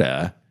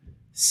 Rhoda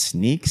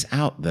sneaks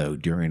out, though,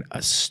 during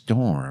a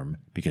storm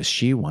because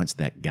she wants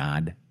that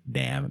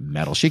goddamn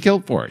medal. She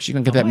killed for it. She's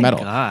going to get that my medal.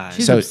 God.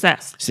 She's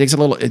obsessed. She takes a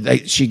little,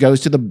 she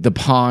goes to the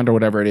pond or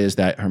whatever it is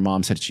that her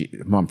mom said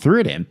mom threw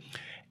it in,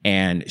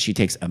 and she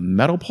takes a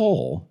metal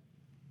pole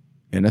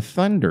in a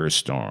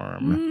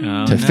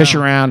thunderstorm to fish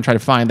around, try to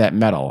find that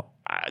medal.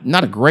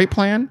 Not a great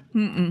plan,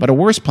 but a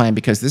worse plan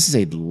because this is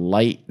a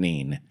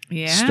lightning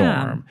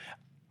storm.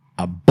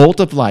 A bolt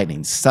of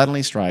lightning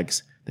suddenly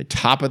strikes the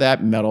top of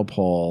that metal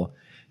pole,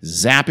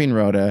 zapping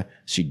Rhoda.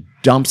 She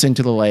dumps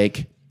into the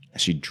lake.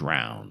 She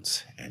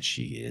drowns, and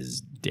she is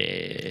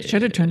dead.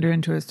 Should have turned her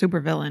into a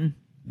supervillain.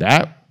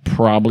 That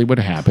probably would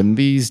happen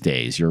these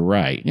days. You're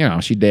right.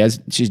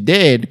 She's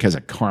dead because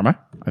of karma,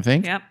 I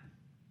think. Yep.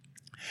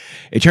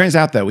 It turns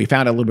out, though, we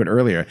found out a little bit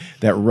earlier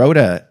that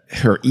Rhoda,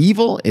 her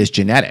evil is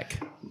genetic,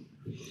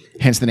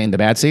 hence the name the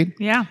Bad Seed.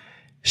 Yeah.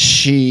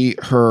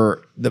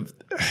 Her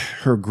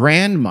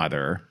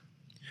grandmother,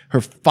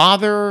 her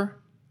father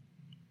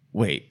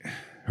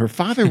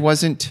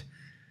wasn't.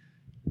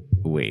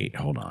 Wait,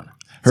 hold on.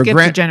 Her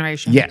Skips a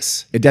generation.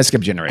 Yes, it does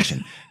skip a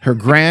generation. Her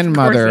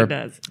grandmother it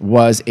does.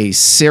 was a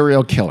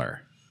serial killer.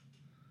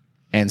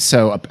 And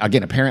so,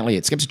 again, apparently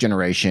it skips a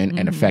generation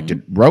and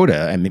affected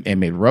Rhoda and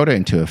made Rhoda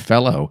into a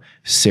fellow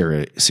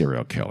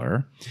serial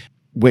killer,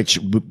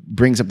 which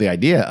brings up the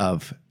idea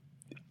of,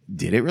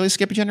 did it really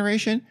skip a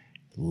generation?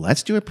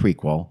 Let's do a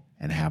prequel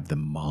and have the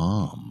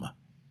mom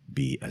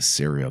be a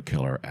serial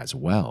killer as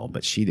well.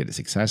 But she did it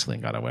successfully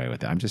and got away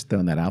with it. I'm just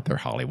throwing that out there,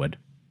 Hollywood.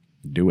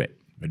 Do it.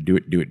 Do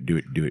it.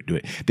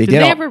 They Did they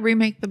ever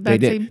remake the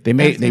Bad They Seed? did.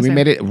 They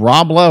remade it.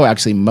 Rob Lowe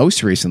actually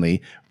most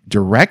recently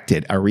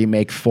directed a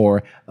remake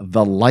for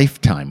the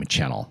Lifetime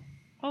channel.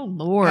 Oh,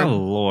 Lord. Oh,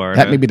 Lord.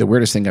 That may be the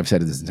weirdest thing I've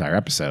said in this entire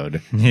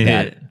episode.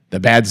 That the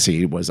Bad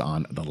Seed was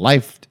on the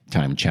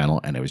Lifetime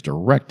channel and it was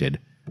directed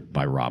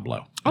by Rob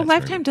Lowe. Oh,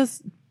 Lifetime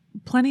does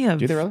plenty of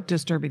Do they really?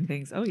 disturbing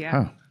things. Oh,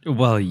 yeah. Oh.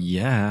 Well,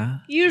 yeah.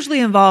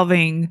 Usually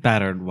involving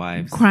Battered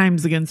wives.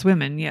 crimes against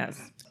women, yes.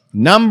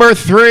 Number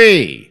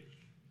 3.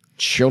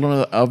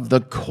 Children of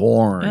the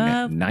Corn,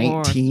 Of course.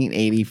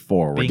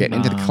 1984. We're Bing getting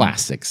into the bong.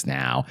 classics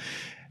now.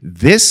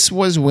 This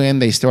was when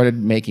they started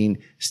making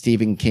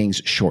Stephen King's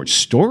short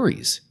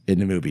stories in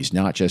the movies,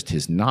 not just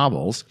his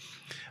novels.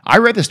 I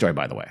read this story,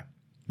 by the way.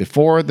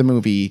 Before the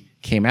movie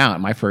came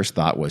out, my first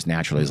thought was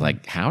naturally,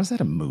 how is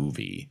that a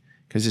movie?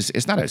 Because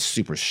it's not a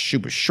super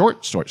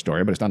short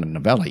story, but it's not a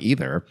novella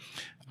either.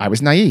 I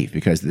was naive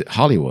because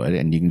Hollywood,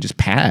 and you can just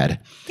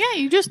pad. Yeah,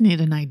 you just need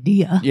an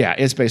idea. Yeah,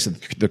 it's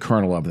basically the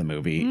kernel of the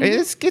movie.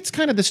 It's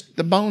kind of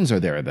the bones are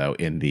there, though,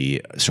 in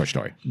the short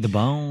story. The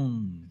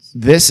bones.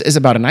 This is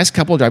about a nice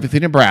couple driving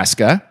through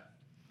Nebraska,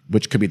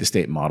 which could be the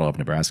state motto of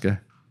Nebraska.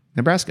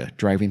 Nebraska,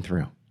 driving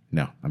through.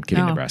 No, I'm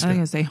kidding, I was Nebraska. going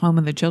to say home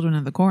of the children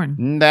of the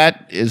corn.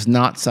 That is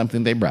not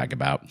something they brag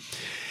about.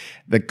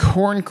 The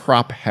corn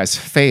crop has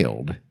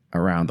failed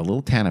around the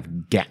little town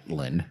of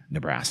Gatlin,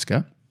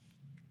 Nebraska.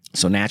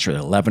 So naturally,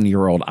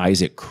 11-year-old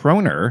Isaac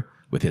Kroner,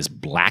 with his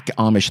black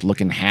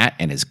Amish-looking hat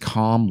and his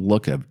calm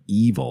look of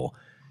evil,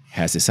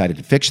 has decided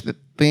to fix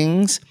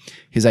things.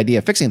 His idea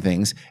of fixing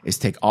things is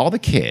take all the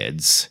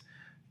kids,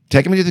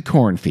 take them into the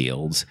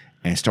cornfields,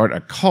 and start a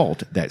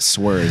cult that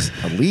swears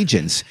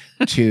allegiance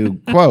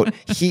to, quote,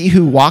 he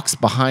who walks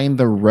behind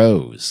the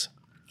rows.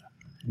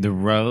 The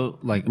row,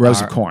 like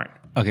Rows of corn.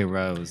 Okay,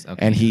 rows. Okay.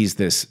 And he's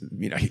this,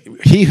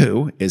 he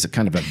who is a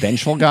kind of a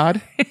vengeful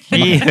god.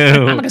 He I'm not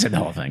who. going to say the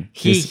whole thing.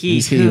 He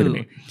who to who.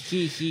 me.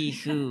 He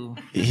who.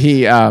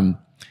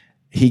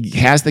 He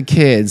has the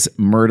kids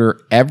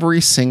murder every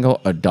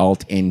single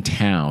adult in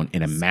town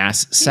in a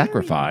mass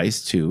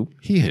sacrifice to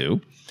he who.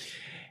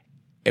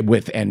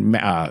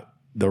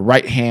 the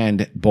right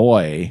hand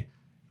boy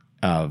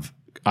of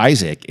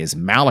Isaac is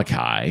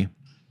Malachi,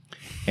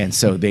 and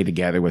so they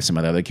together with some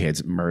of the other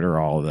kids murder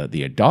all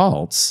the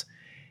adults.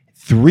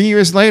 3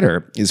 years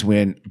later is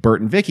when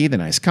Bert and Vicky, the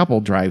nice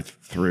couple, drive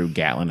through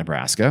Gatlin,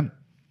 Nebraska,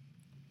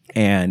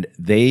 and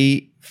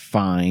they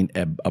find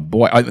a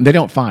boy. They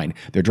don't find.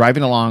 They're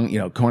driving along,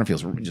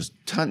 cornfields, just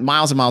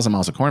miles and miles and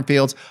miles of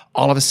cornfields.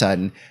 All of a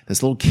sudden,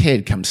 this little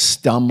kid comes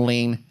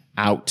stumbling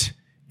out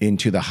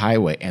into the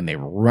highway, and they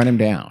run him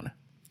down.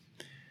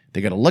 They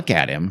got to look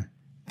at him,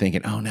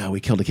 thinking, "Oh no, we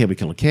killed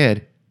a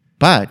kid,"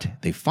 but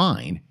they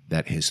find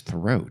that his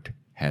throat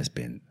has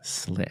been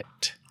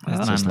slit. That's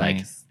It's not just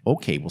nice.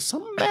 okay, well,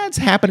 something bad's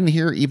happening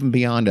here, even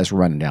beyond us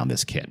running down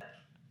this kid.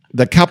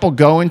 The couple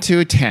go into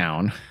a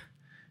town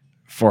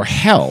for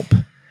help,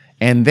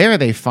 and there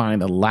they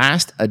find the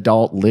last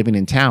adult living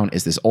in town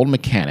is this old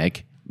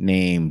mechanic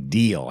named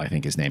Deal, I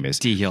think his name is.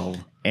 Deal.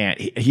 And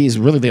he's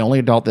really the only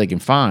adult they can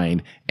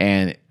find.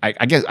 And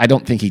I guess I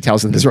don't think he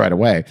tells them this right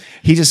away.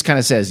 He just kind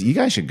of says, "You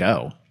guys should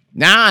go."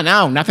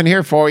 No, nothing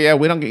here for you.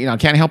 We don't,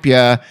 can't help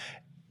you.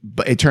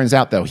 But it turns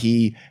out, though,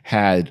 he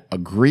had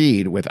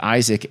agreed with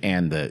Isaac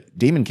and the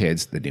killer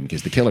kids,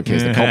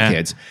 the cult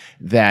kids,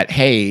 that,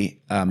 hey,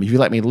 if you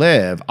let me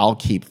live, I'll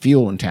keep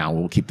fuel in town.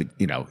 We'll keep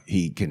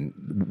he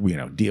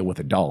can, deal with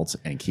adults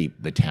and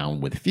keep the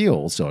town with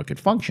fuel so it could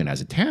function as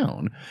a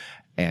town.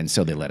 And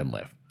so they let him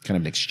live, kind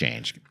of an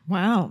exchange.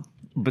 Wow.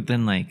 But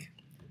then,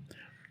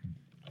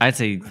 I'd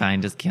say,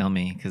 fine, just kill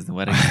me, because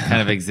what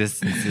kind of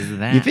existence is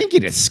that? You think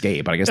you'd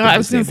escape, but I guess I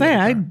was going to say,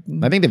 I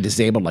think they've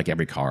disabled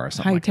every car or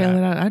something like hightail it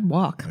that. out. I'd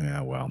walk.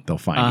 Yeah, well, they'll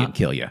find you and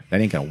kill you. That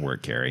ain't going to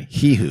work, Carrie.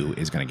 He who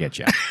is going to get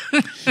you.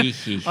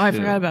 Oh, I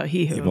forgot about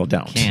he who. Well,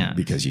 don't, Can't.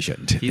 because you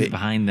shouldn't. He's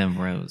behind them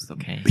rows,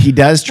 okay? He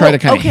does try to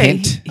kind of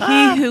hint.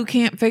 He who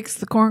can't fix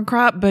the corn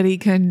crop, but he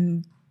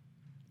can.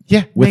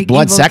 Yeah, with make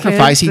blood evil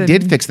sacrifice, he kids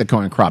did and- fix the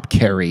corn crop,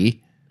 Carrie.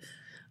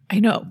 I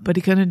know, but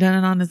he couldn't have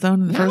done it on his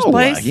own in the first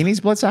place. He needs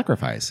blood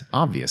sacrifice,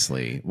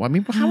 obviously. Well, I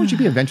mean, how would you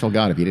be a vengeful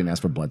god if you didn't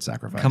ask for blood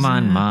sacrifice? Come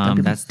on, Mom.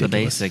 be That's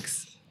ridiculous. the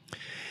basics.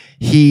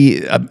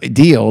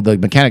 The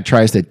mechanic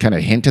tries to kind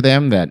of hint to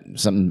them that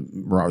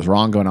something was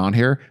wrong going on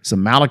here. So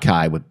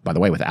Malachi, by the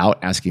way, without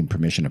asking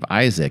permission of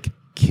Isaac,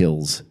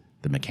 kills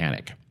the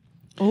mechanic.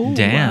 Oh,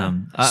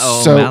 Damn.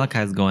 Uh-oh, So-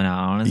 Malachi's going out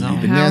on his own.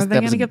 How are they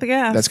gonna get the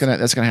gas? That's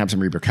gonna have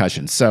some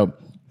repercussions. So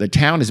the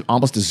town is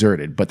almost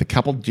deserted, but the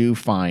couple do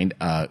find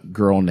a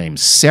girl named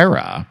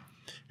Sarah,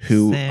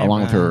 who,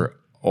 along with her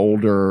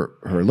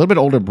little bit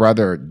older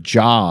brother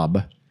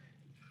Job,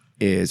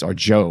 or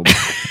Job.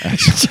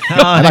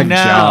 I like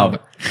no.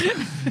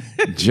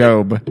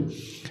 Job.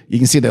 You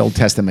can see the Old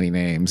Testament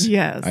names.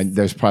 Yes.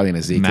 There's probably an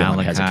Ezekiel and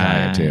Malachi.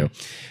 Hezekiah too.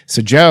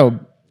 So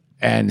Job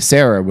and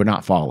Sarah were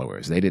not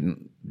followers. They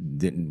didn't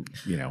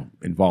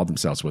involve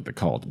themselves with the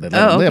cult. They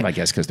let them live, I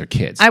guess, because they're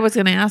kids. I was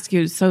going to ask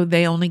you, so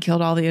they only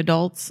killed all the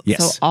adults?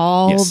 Yes. So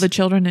all Yes. the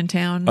children in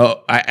town?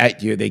 Oh,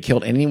 they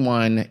killed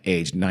anyone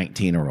aged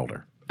 19 or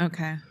older.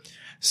 Okay.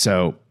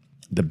 So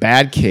the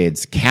bad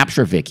kids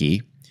capture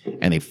Vicky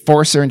and they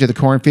force her into the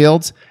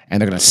cornfields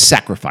and they're going to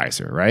sacrifice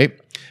her, right?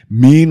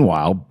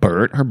 Meanwhile,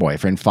 Bert, her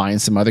boyfriend,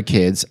 finds some other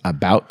kids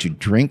about to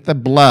drink the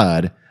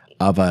blood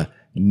of a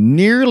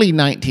nearly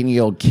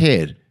 19-year-old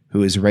kid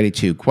who is ready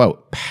to,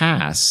 quote,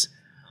 pass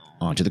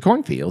into the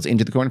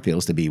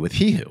cornfields to be with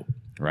he who,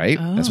 right?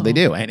 That's what they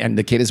do. And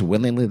the kid is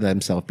willingly let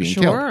himself being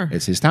Sure. killed.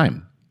 It's his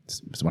time.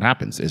 It's what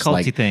happens. It's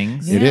Culty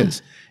things. It Yeah.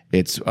 is.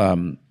 It's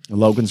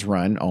Logan's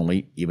Run,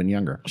 only even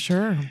younger.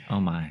 Sure. Oh,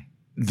 my.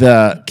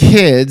 The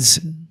kids,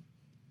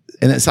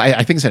 and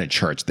I think it's in a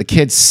church, the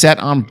kids set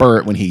on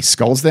Bert when he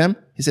scolds them.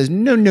 He says,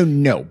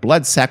 no,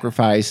 blood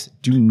sacrifice,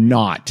 do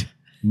not.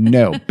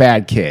 No,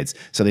 bad kids.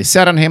 So they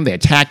set on him, they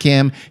attack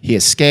him. He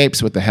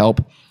escapes with the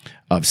help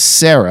of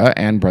Sarah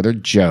and brother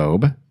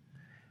Job.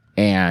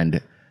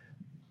 And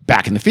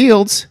back in the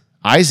fields,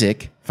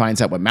 Isaac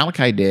finds out what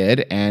Malachi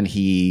did, and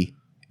he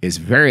is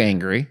very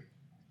angry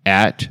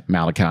at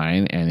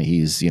Malachi, and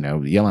he's,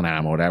 yelling at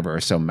him or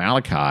whatever. So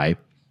Malachi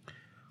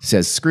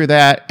says, screw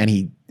that, and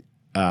he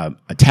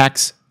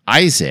attacks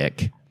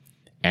Isaac,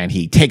 and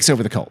he takes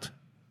over the cult.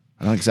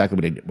 I don't know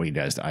exactly what he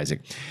does to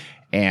Isaac.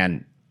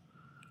 And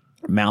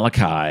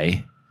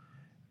Malachi,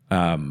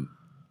 so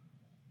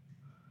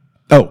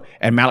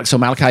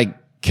Malachi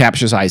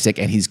captures Isaac,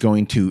 and he's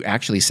going to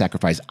actually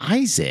sacrifice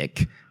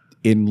Isaac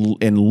in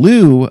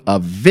lieu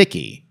of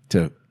Vicky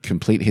to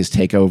complete his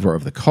takeover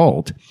of the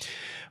cult.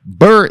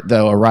 Bert,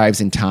 though,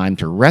 arrives in time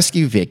to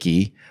rescue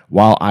Vicky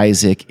while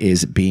Isaac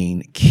is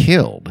being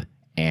killed,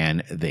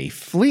 and they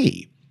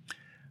flee.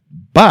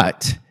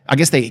 But I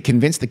guess they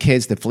convince the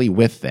kids to flee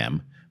with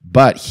them.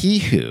 But he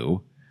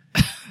who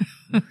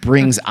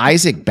brings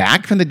Isaac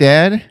back from the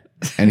dead,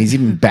 and he's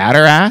even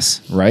badder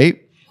ass, right?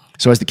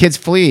 So as the kids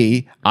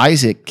flee,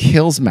 Isaac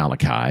kills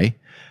Malachi.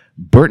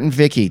 Bert and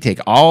Vicky take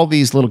all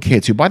these little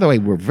kids, who, by the way,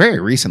 were very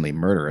recently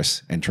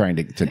murderous and trying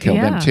to kill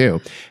them too.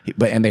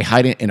 And they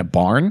hide it in a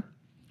barn.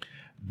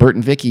 Bert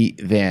and Vicky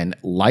then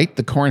light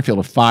the cornfield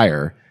of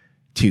fire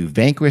to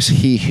vanquish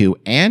he who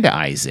and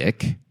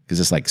Isaac, because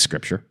it's like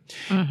scripture.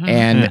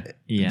 And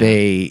Yeah.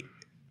 they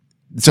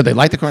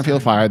light the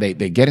cornfield fire. They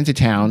get into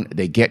town.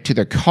 They get to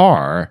their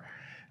car,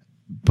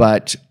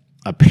 but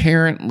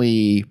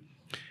apparently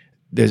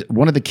there's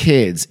one of the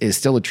kids is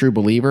still a true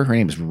believer. Her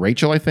name is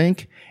Rachel, I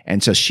think.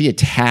 And so she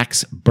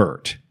attacks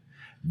Bert.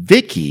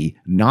 Vicky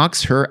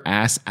knocks her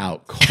ass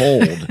out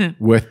cold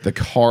with the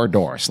car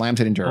door, slams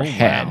it into her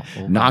head, wow.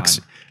 Oh, knocks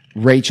God.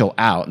 Rachel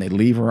out, and they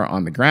leave her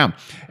on the ground.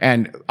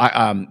 And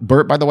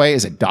Bert, by the way,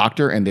 is a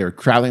doctor, and they're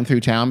traveling through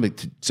town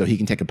so he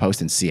can take a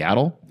post in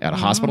Seattle at a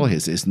hospital,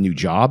 his new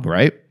job,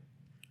 right?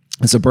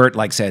 And so Bert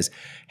says,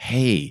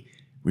 "Hey,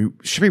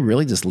 should we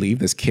really just leave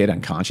this kid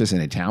unconscious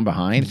in a town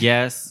behind?"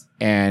 Yes.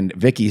 And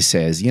Vicky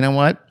says, "You know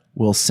what?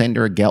 We'll send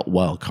her a Get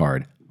Well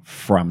card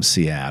from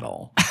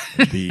Seattle."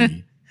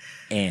 The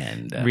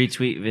end.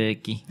 Retweet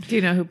Vicky. Do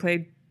you know who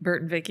played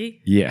Bert and Vicky?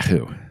 Yeah,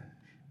 who?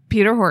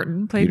 Peter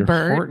Horton played Peter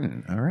Bert.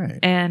 Horton. All right.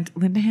 And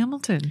Linda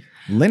Hamilton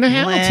Linda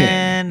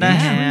Hamilton. Linda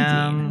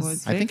Ham.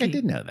 was I think I Vicky.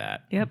 did know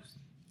that. Yep.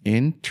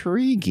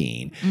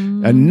 Intriguing.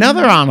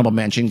 Another honorable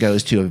mention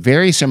goes to a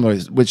very similar,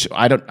 which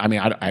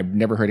I've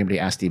never heard anybody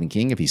ask Stephen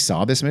King if he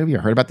saw this movie or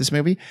heard about this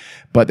movie,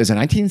 but there's a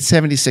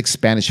 1976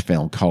 Spanish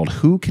film called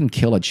Who Can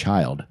Kill a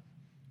Child?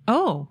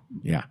 Oh.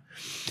 Yeah.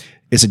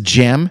 It's a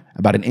gem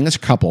about an English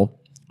couple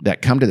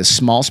that come to this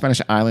small Spanish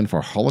island for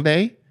a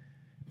holiday,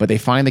 but they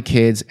find the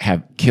kids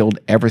have killed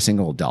every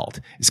single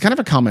adult. It's kind of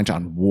a comment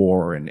on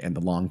war and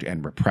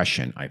and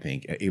repression, I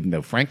think, even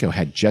though Franco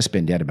had just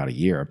been dead about a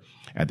year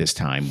at this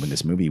time when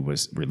this movie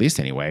was released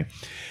anyway.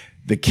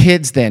 The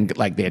kids then,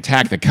 they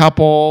attack the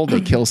couple,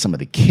 they kill some of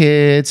the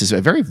kids. It's a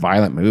very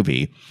violent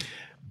movie.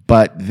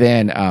 But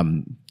then,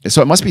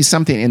 so it must be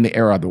something in the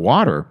era of the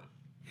water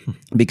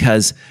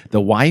because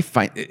the wife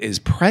is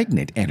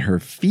pregnant and her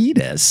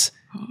fetus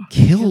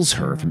kills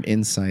her from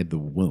inside the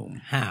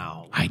womb.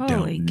 How? I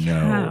Holy don't know.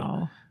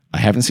 cow. I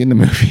haven't seen the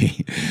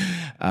movie.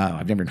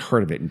 I've never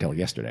heard of it until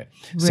yesterday.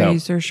 So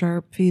Razor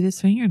sharp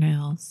fetus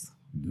fingernails.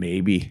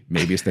 maybe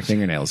it's the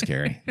fingernails,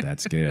 Carrie.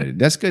 That's good.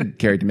 That's good,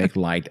 Carrie, to make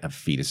light of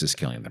fetuses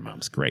killing their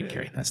moms. Great,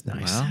 Carrie. That's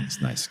nice. Well.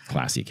 That's nice.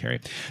 Classy, Carrie.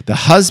 The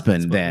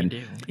husband then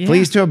do.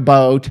 flees to a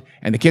boat,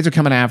 and the kids are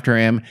coming after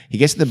him. He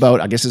gets to the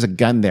boat. I guess there's a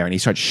gun there, and he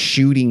starts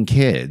shooting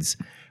kids.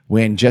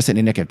 When just in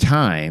the nick of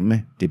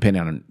time,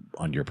 depending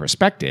on your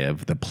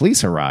perspective, the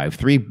police arrive.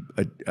 3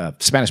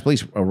 Spanish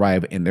police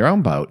arrive in their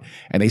own boat,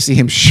 and they see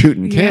him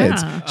shooting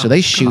kids. Yeah. So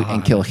they shoot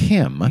and kill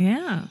him.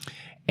 Yeah.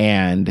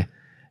 And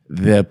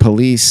the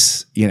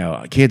police,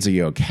 kids, are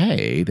you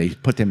okay? They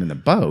put them in the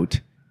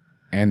boat,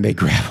 and they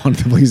grab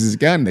onto the police's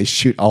gun. They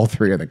shoot all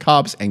 3 of the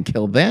cops and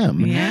kill them.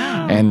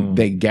 Yeah. And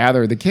they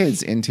gather the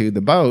kids into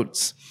the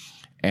boats,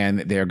 and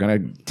they're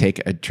going to take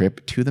a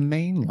trip to the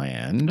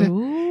mainland.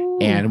 Ooh.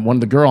 And one of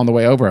the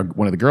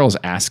girls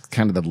asks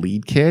kind of the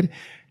lead kid,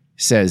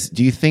 says,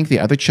 "Do you think the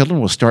other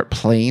children will start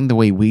playing the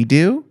way we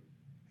do?"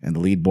 And the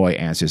lead boy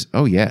answers,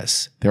 "Oh,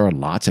 yes. There are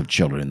lots of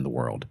children in the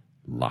world.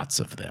 Lots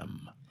of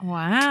them."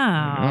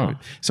 Wow.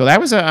 So that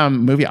was a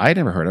movie I'd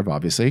never heard of,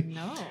 obviously.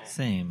 No.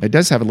 Same. It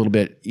does have a little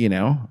bit,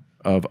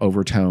 of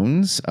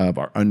overtones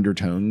or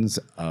undertones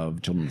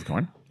of Children of the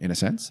Corn, in a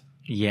sense.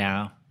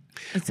 Yeah.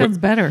 It sounds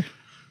better.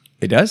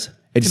 It does.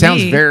 It To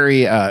sounds me.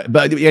 very,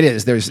 but it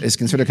is. It's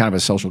considered kind of a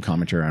social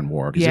commentary on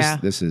war. 'Cause Yeah.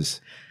 This is,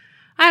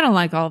 I don't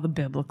like all the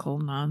biblical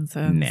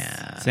nonsense.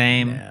 nah.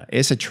 Same. Yeah,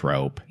 it's a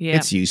trope. Yeah.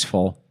 It's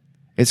useful.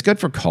 It's good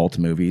for cult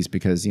movies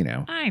because,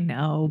 I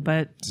know,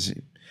 but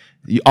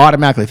you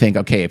automatically think,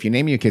 okay, if you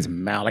name your kids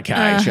Malachi,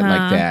 shit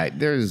like that,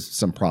 there's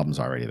some problems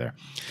already there.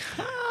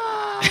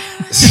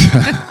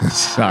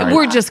 Sorry.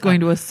 we're just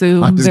going to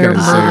assume I'm just they're gonna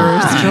assume.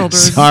 murderous children.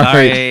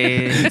 Sorry.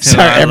 to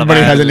Sorry, all of everybody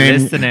our has a name, a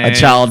listeners.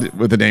 child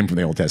with a name from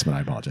the Old Testament.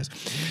 I apologize.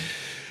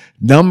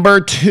 Number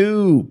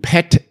 2,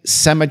 Pet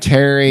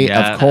Cemetery,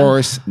 Yeah. of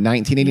course,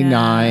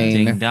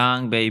 1989. Ding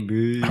dong,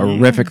 baby.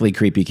 Horrifically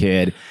creepy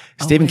kid.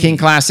 Stephen King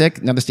classic,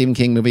 another Stephen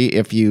King movie.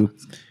 If you,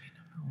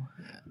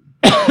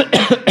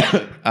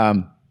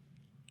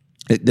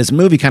 this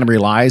movie kind of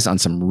relies on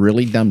some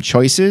really dumb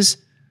choices,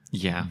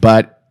 Yeah.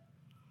 but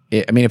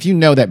if you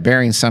know that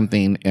burying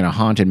something in a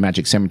haunted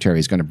magic cemetery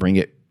is going to bring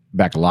it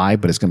back alive,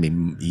 but it's going to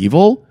be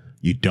evil,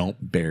 you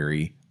don't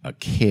bury a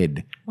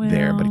kid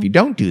there. But if you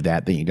don't do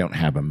that, then you don't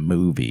have a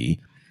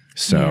movie.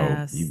 So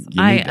Yes. you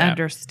I need that.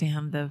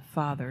 understand the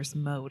father's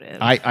motive.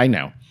 I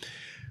know.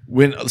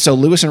 So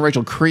Lewis and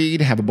Rachel Creed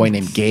have a boy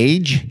named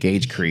Gage.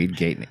 Gage Creed,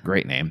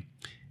 great name.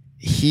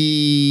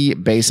 He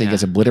basically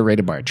gets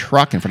obliterated by a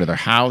truck in front of their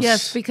house.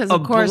 yes, because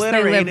of course they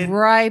live Obliterated.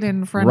 right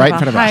in front right in of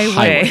front a of a highway.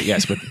 highway.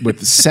 Yes,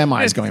 with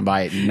semis going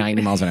by at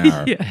 90 miles an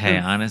hour. Hey,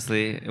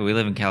 honestly, we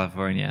live in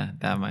California.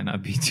 That might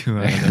not be too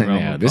out of the realm.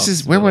 Yeah, of this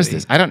is where was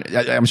possibility.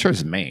 this? I'm sure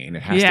it's Maine.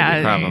 It has Yeah, to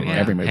be. Probably.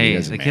 Every movie Hey,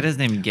 is in the Maine. kid is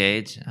named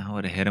Gage. I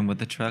would have hit him with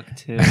the truck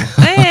too.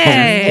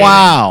 Hey.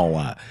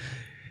 Wow.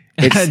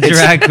 It's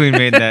Drag queen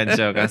made that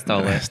joke. I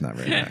stole it. That's not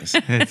very nice.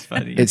 It's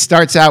funny. It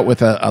starts out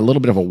with a little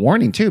bit of a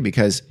warning too,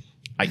 because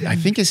I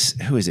think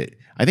who is it?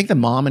 I think the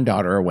mom and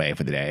daughter are away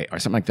for the day or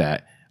something like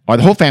that, or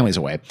the whole family's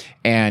away.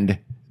 And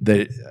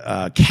the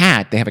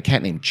cat, they have a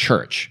cat named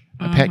Church.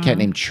 a pet cat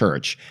named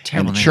Church.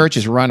 Terrible and the name. Church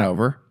is run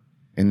over.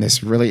 And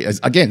this really is,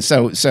 again,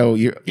 so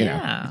you know,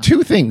 Yeah.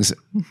 two things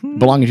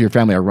belonging to your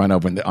family are run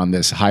over on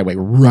this highway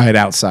right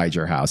outside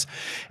your house.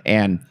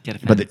 And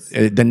Get a but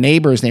fence. the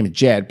neighbor's name is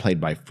Jed,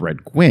 played by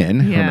Fred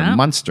Gwynn, Yeah. Herman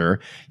Munster.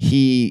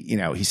 He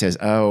says,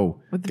 "Oh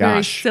With a very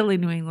gosh, silly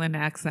New England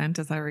accent,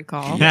 as I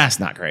recall. that's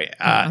not great."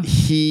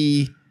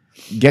 He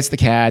gets the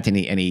cat and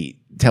he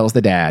tells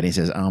the dad. He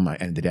says, "Oh my,"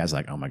 and the dad's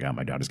like, "Oh my God,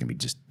 my daughter's gonna be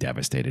just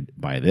devastated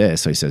by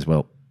this." So he says,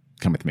 "Well,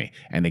 come with me."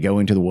 And they go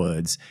into the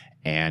woods,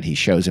 and he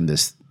shows him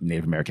this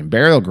Native American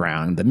burial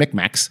ground, the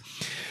Micmacs,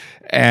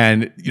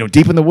 and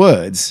deep in the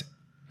woods,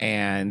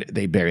 and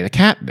they bury the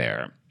cat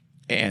there.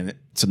 And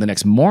so the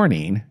next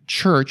morning,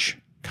 Church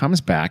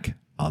comes back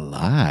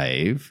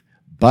alive,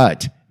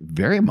 but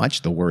very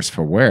much the worse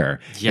for wear.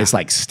 Yeah. It's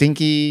like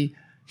stinky.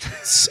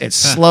 It's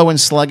slow and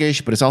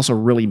sluggish, but it's also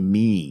really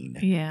mean.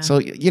 Yeah. So,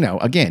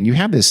 again, you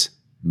have this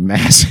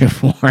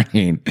massive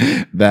warning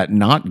that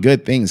not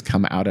good things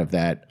come out of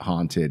that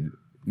haunted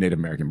Native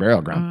American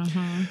burial ground.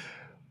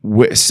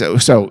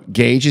 So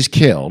Gage is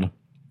killed,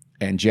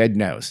 and Jed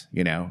knows,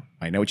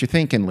 I know what you're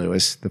thinking,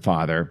 Lewis, the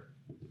father.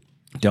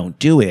 Don't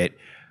do it.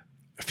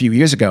 A few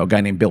years ago, a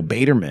guy named Bill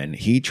Baderman,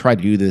 he tried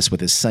to do this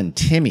with his son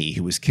Timmy,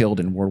 who was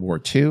killed in World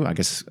War II, I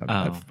guess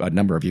a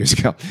number of years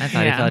ago. I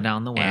thought Yeah. he fell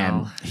down the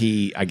well.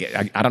 And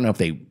I don't know if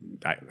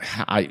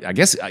I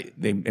guess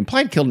they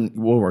implied killed in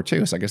World War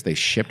II, so I guess they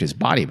shipped his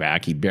body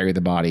back. He buried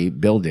the body,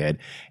 Bill did,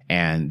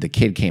 and the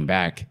kid came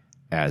back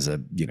as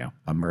a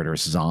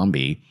murderous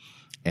zombie.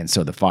 And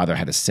so the father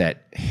had to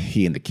set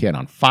he and the kid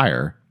on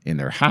fire in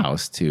their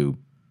house to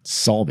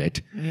solve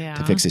it, Yeah.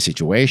 to fix the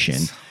situation.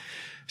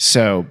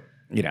 So,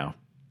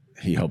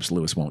 he hopes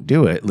Lewis won't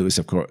do it. Lewis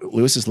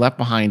is left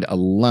behind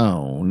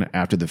alone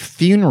after the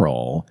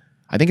funeral.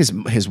 I think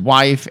his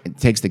wife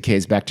takes the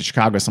kids back to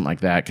Chicago or something like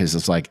that, because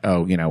it's like,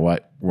 oh, you know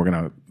what? We're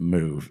going to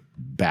move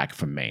back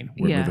from Maine.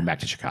 We're moving back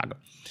to Chicago.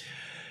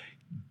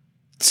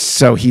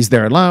 So he's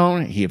there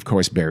alone. He, of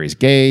course, buries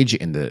Gage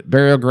in the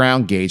burial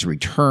ground. Gage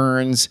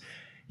returns.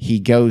 He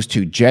goes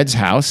to Jed's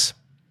house,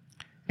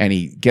 and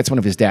he gets one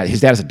of his dad. His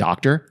dad is a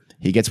doctor.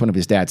 He gets one of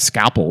his dad's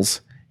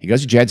scalpels. He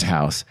goes to Jed's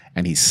house,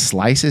 and he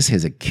slices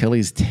his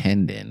Achilles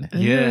tendon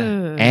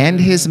Yeah. and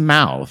his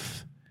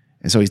mouth.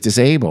 And so he's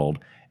disabled.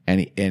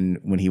 And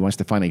when he wants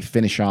to finally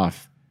finish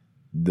off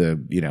the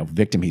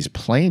victim he's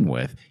playing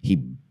with, he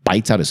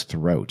bites out his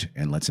throat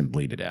and lets him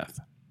bleed to death.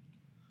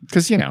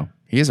 Because,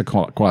 he is a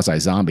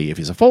quasi-zombie. If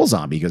he's a full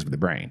zombie, he goes for the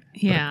brain.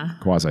 Yeah.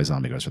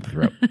 Quasi-zombie goes for the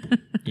throat.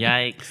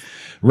 Yikes.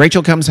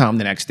 Rachel comes home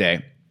the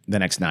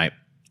next night,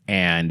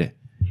 and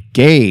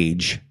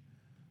Gage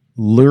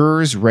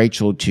lures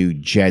Rachel to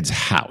Jed's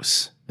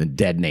house, the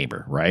dead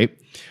neighbor, right?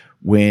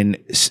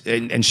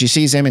 And she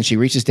sees him, and she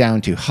reaches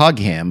down to hug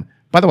him.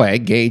 By the way,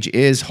 Gage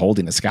is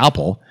holding a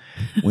scalpel.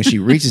 When she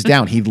reaches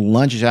down, he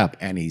lunges up,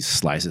 and he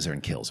slices her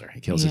and kills her.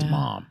 He kills his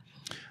mom.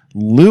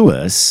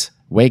 Lewis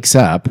wakes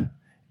up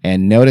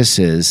and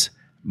notices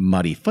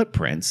muddy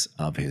footprints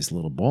of his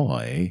little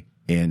boy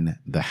in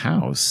the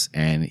house,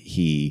 and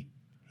he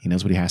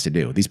knows what he has to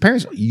do. These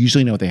parents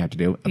usually know what they have to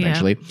do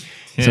eventually.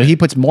 Yeah. So he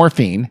puts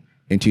morphine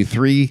into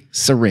 3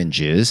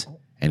 syringes,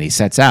 and he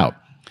sets out.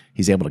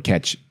 He's able to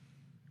catch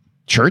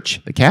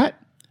Church, the cat,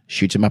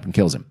 shoots him up and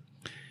kills him.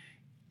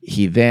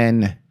 He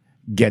then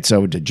gets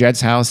over to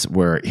Jed's house,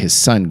 where his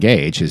son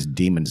Gage, his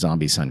demon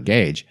zombie son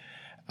Gage,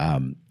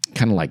 kind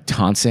of like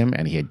taunts him,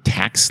 and he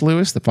attacks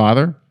Lewis, the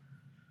father.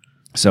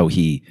 So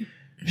he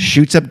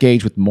shoots up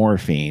Gage with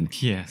morphine,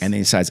 Yes. and then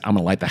he decides, I'm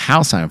going to light the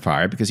house on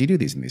fire, because you do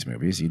these in these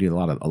movies. You do a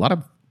lot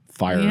of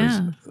fires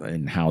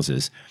in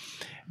houses.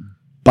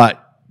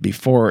 But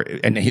before,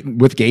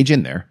 with Gage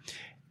in there,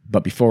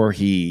 but before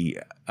he's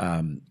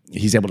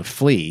able to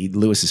flee,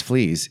 Lewis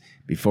flees.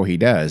 Before he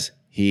does,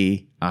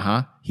 he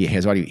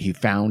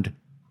found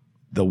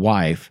the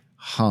wife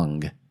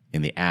hung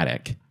in the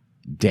attic,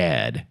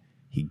 dead.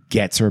 He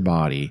gets her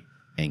body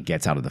and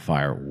gets out of the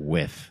fire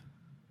with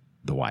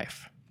the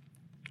wife.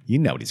 You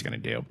know what he's going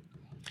to do.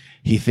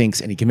 He thinks,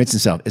 and he convinced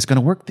himself, it's going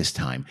to work this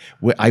time.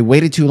 I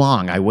waited too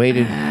long. I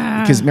waited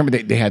because remember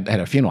they had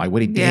a funeral. I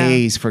waited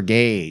days for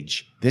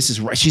Gage. This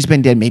is right. She's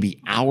been dead maybe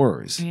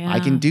hours. Yeah. I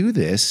can do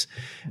this.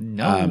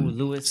 No,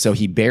 Lewis. So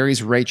he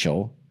buries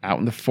Rachel out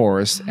in the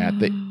forest at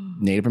the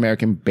Native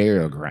American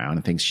burial ground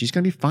and thinks she's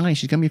going to be fine.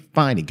 She's going to be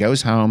fine. He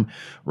goes home.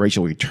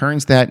 Rachel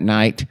returns that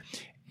night,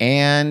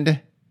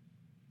 and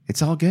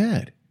it's all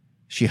good.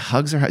 She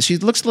hugs her. She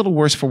looks a little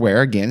worse for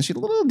wear again. She's a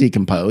little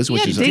decomposed,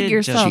 which is dig did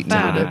yourself just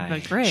out die.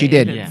 of the grave. she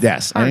did. It's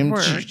Yes, hard I mean,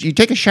 work. you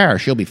take a shower,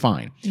 she'll be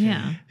fine.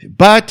 Yeah.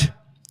 But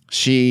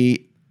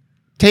she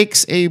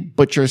takes a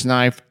butcher's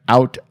knife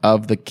out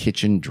of the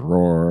kitchen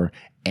drawer,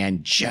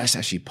 and just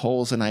as she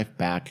pulls the knife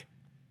back,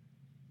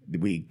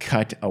 we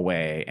cut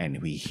away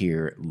and we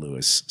hear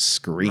Lewis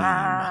scream,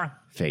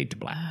 fade to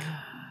black.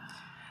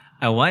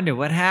 I wonder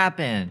what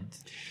happened.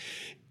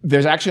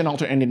 There's actually an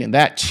alternate ending in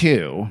that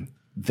too,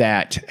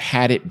 that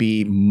had it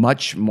be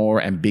much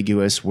more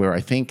ambiguous, where I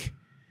think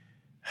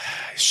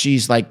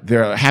she's like,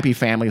 they're a happy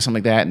family or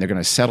something like that, and they're going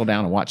to settle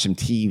down and watch some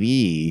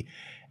TV.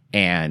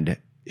 And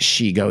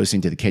she goes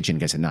into the kitchen,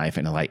 gets a knife,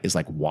 and is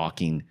like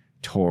walking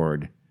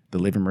toward the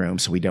living room.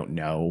 So we don't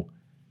know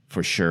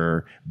for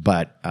sure,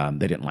 but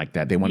they didn't like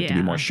that. They wanted it to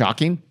be more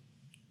shocking.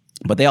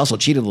 But they also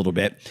cheated a little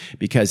bit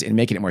because in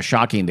making it more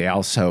shocking, they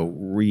also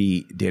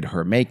redid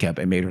her makeup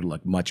and made her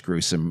look more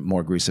gruesome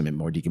and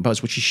more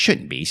decomposed, which she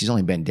shouldn't be. She's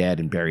only been dead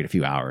and buried a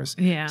few hours.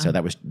 Yeah. So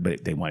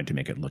but they wanted to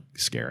make it look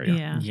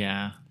scarier.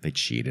 Yeah. They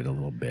cheated a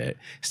little bit.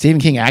 Stephen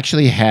King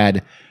actually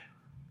had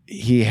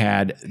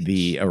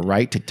the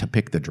right to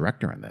pick the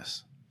director on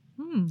this.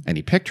 And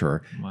he picked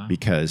her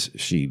because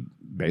she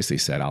basically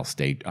said,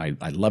 I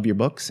love your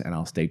books and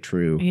I'll stay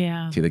true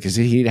to the, because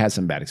he had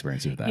some bad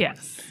experiences with that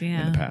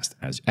in the past,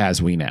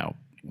 as we know.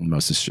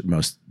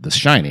 The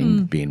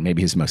Shining being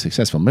maybe his most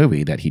successful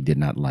movie that he did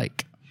not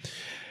like.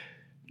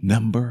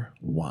 Number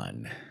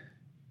 1,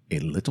 a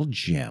little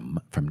gem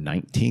from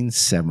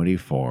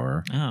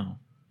 1974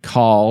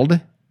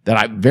 called,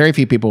 very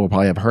few people will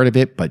probably have heard of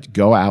it, but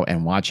go out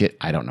and watch it.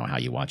 I don't know how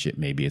you watch it.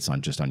 Maybe it's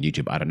just on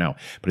YouTube. I don't know.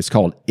 But it's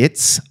called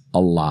It's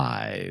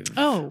Alive.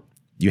 Oh.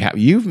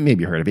 You've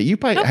maybe heard of it. You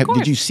probably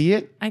did you see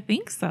it? I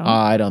think so.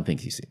 I don't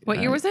think you see it. What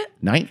year was it?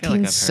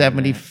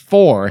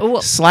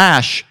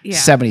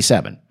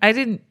 1974/77. I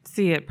didn't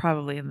see it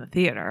probably in the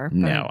theater.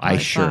 No, I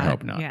sure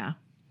hope not. Yeah.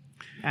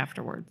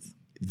 Afterwards.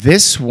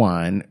 This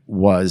one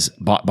was,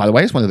 by the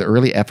way, it's one of the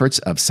early efforts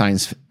of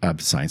science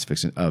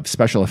fiction, of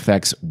special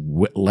effects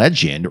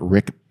legend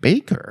Rick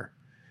Baker,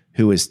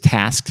 who is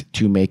tasked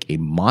to make a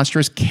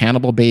monstrous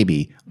cannibal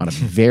baby on a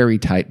very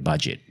tight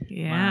budget.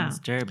 Yeah.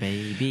 Monster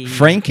baby.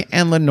 Frank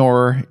and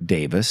Lenore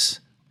Davis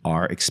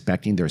are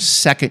expecting their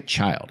second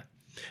child.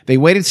 They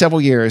waited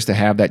several years to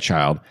have that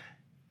child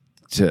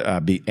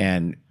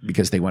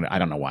because they wanted, I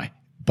don't know why,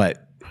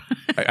 but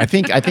I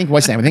think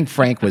what's the name? I think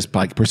Frank was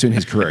like pursuing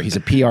his career. He's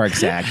a PR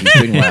exec. He's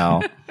doing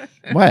well.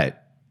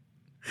 What?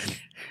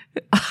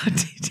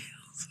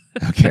 Details.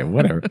 Okay,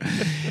 whatever.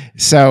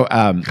 So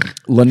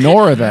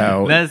Lenora,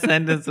 though, that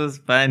sentence was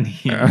funny.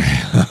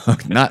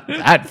 not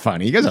that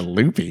funny. You guys are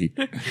loopy.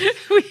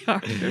 We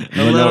are.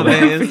 A little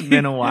bit. It's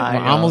been a while.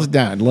 We're almost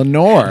done.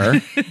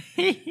 Lenore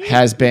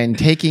has been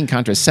taking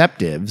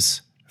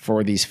contraceptives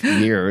for these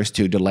years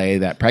to delay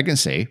that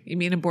pregnancy. You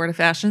mean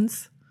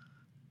abortifacients?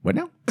 What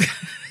now?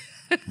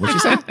 What'd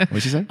you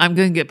say? I'm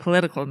going to get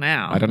political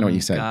now. I don't know what you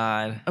said.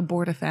 God.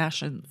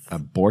 Abortifacients.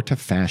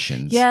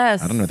 Abortifacients.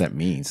 Yes. I don't know what that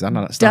means. It's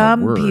not a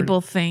Dumb word.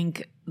 people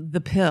think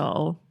the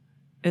pill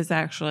is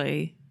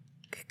actually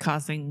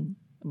causing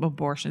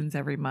abortions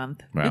every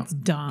month. Well, it's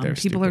dumb. they're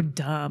People are stupid.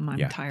 dumb.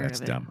 I'm tired that's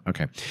of it. dumb.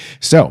 Okay.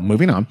 So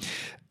moving on.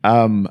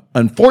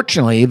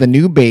 Unfortunately, the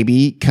new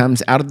baby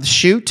comes out of the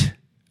chute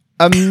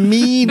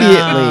immediately.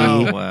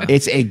 No.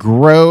 It's a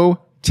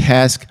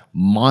grotesque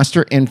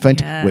monster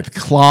infant with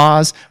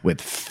claws, with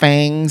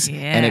fangs,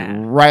 and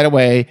it right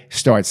away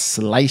starts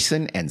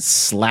slicing and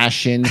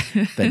slashing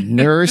the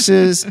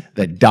nurses,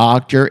 the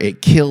doctor.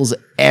 It kills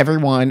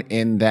everyone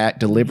in that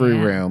delivery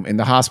room in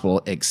the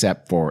hospital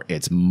except for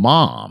its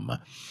mom.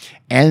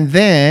 And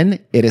then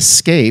it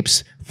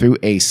escapes through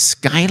a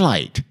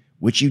skylight,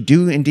 which you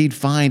do indeed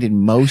find in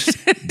most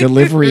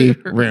delivery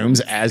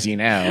rooms, as you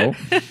know.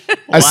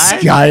 A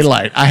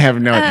skylight. I have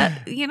no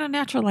idea.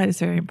 Natural light is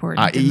very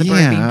important in the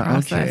birthing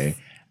process. Okay.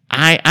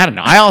 I don't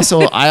know. I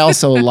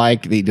also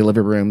like the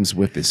delivery rooms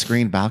with the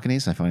screened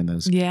balconies. I find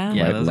those those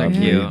are lovely.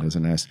 cute. Those are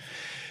nice.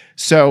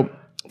 So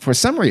for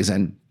some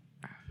reason,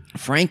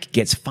 Frank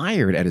gets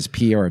fired at his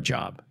PR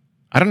job.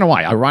 I don't know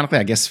why. Ironically,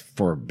 I guess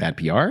for bad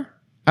PR.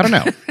 I don't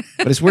know,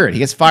 but it's weird. He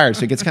gets fired,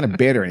 so he gets kind of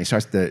bitter, and he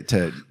starts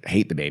to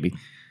hate the baby,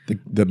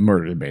 the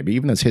murdered baby,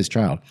 even though it's his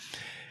child.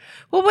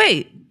 Well,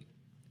 wait.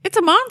 It's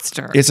a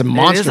monster. It's a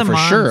monster for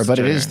sure, but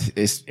monster.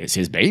 it's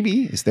his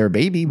baby. It's their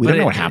baby. We don't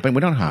know what happened.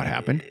 We don't know how it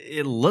happened.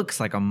 It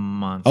looks like a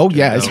monster. Oh,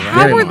 yeah, it's though,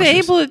 How very were they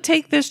monstrous. able to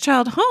take this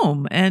child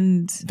home?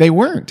 And They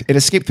weren't. It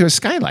escaped through a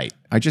skylight.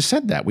 I just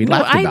said that. We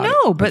laughed about it. I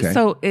know, but Okay.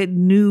 so it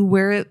knew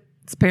where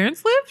its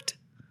parents lived?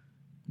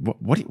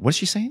 What's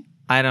she saying?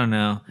 I don't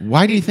know.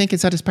 Why do you think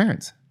it's at his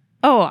parents?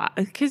 Oh,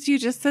 because you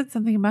just said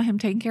something about him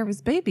taking care of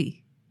his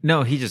baby.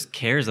 No, he just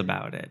cares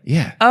about it.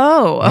 Yeah.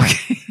 Oh,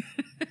 okay.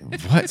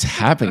 What's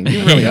happening?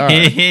 You really are.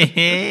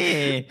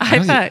 I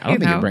thought, I don't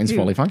think your brain's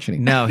fully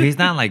functioning. No, he's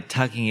not like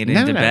tucking it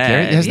into Gary.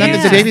 bed. It has nothing.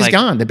 Yeah. The baby's Like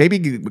gone. The baby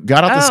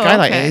got out the Oh,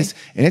 skylight okay.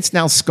 and it's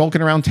now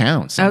skulking around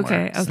town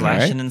somewhere. Okay.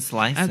 slashing and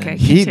slicing. Okay.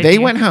 They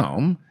Continue. went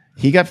home.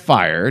 He got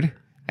fired.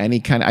 And he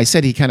kind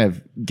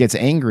of gets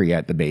angry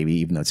at the baby,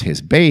 even though it's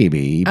his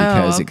baby,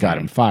 because it got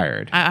okay. him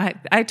fired.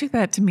 I took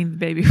that to mean the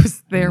baby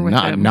was there with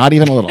him. Not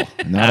even a little.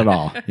 Not at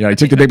all. He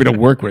took the baby to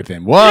work with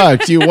him.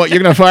 What? You're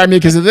going to fire me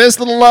because of this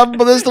little love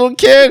for this little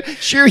kid?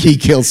 Sure, he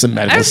killed some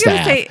medical I was going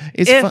to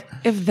staff. say,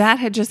 if that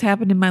had just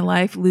happened in my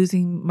life,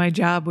 losing my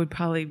job would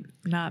probably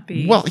not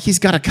be. Well, he's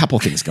got a couple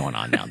things going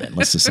on now then.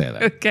 Let's just say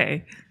that.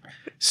 Okay.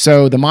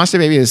 So the monster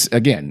baby is,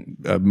 again,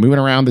 moving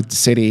around the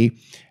city,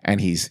 and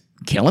he's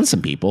killing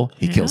some people.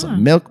 He kills a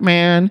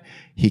milkman.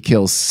 He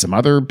kills some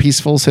other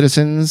peaceful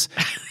citizens,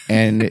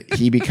 and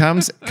he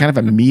becomes kind of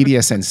a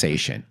media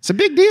sensation. It's a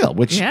big deal,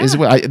 which is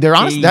what they're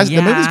honest.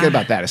 The movie's good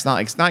about that. It's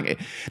not.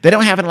 They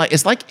don't have it like.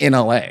 It's like in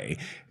LA.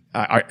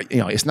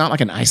 It's not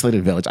like an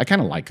isolated village. I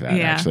kind of like that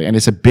actually, and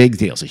it's a big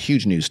deal. It's a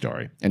huge news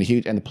story, and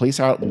the police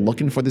are out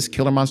looking for this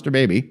killer monster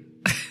baby.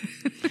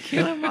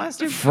 Killer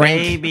monster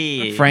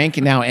baby. Frank,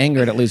 now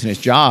angered at losing his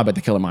job at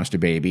the killer monster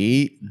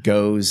baby,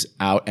 goes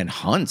out and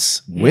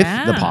hunts with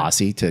the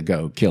posse to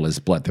go kill his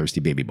bloodthirsty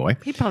baby boy.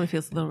 He probably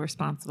feels a little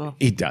responsible.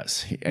 He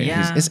does.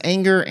 It's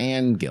anger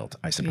and guilt,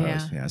 I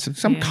suppose. Yeah. So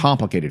some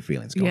complicated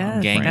feelings going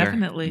on. Yeah,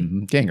 definitely.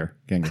 Mm-hmm. Ganger.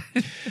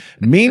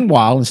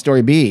 Meanwhile, in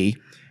story B,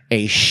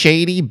 a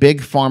shady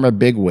big pharma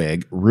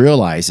bigwig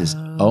realizes,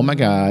 oh my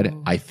God,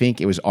 I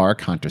think it was our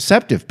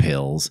contraceptive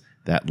pills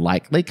that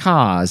likely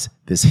caused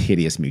this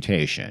hideous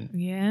mutation.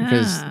 Yeah.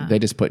 Because they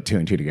just put 2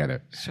 and 2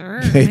 together.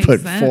 Sure. They makes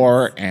put sense.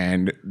 4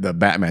 and the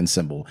Batman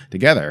symbol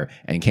together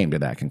and came to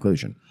that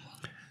conclusion.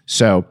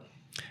 So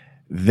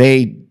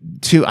I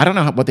don't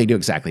know what they do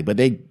exactly, but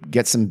they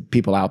get some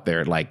people out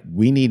there like,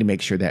 we need to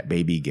make sure that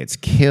baby gets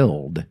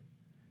killed,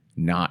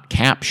 not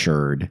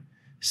captured,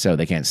 so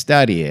they can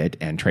study it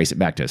and trace it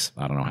back to us.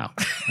 I don't know how.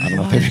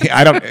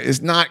 I don't know.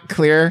 It's not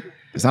clear.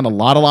 There's not a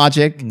lot of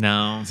logic.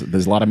 No.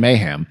 There's a lot of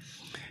mayhem.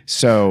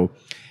 So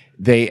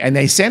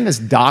they send this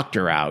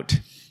doctor out.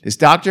 This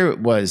doctor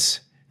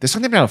there's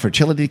something about a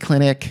fertility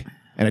clinic,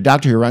 and a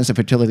doctor who runs the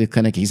fertility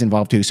clinic, he's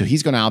involved too. So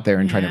he's going out there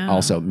and try to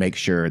also make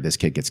sure this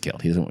kid gets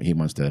killed. He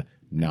wants to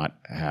not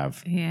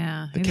have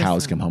the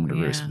cows come home to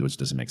roost, which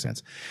doesn't make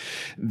sense.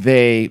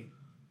 They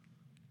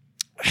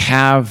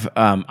have,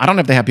 I don't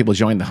know if they have people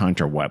join the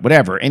hunt or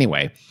whatever.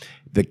 Anyway,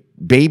 the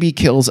baby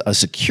kills a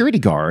security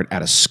guard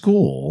at a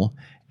school,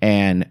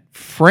 and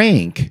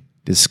Frank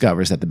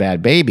discovers that the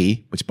bad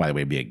baby, which by the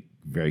way would be a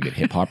very good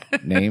hip hop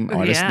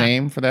artist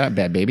name for that,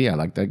 Bad Baby. I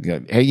like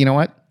that. Hey, you know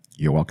what?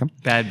 You're welcome.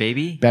 Bad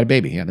Baby? Bad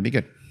Baby. Yeah, that'd be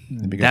good.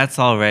 That's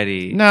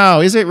already.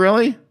 No, is it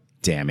really?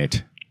 Damn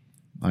it.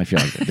 I feel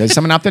like there's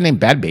someone out there named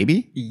Bad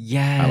Baby.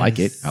 Yes. I like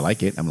it. I'm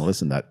going to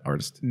listen to that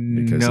artist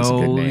because it's a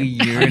good name.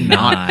 You're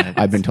not.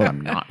 I've been told I'm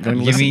not going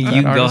to listen to that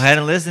You artist. go ahead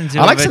and listen to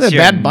I her, like but some of the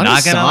you're Bad Bunny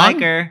not going to song. like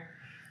her.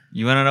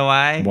 You want to know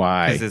why?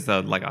 Why? Because it's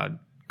a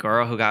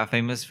girl who got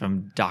famous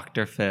from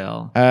Dr.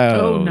 Phil.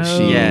 Oh, no.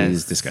 she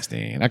is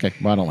disgusting. Okay,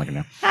 well, I don't like her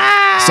now.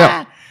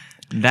 So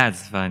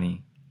That's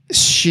funny.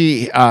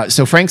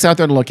 so Frank's out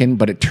there looking,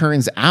 but it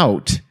turns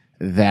out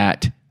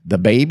that the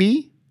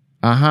baby,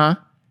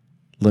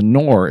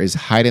 Lenore is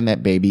hiding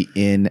that baby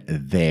in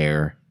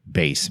their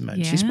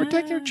basement. She's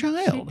protecting her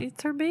child.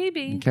 It's her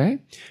baby. Okay.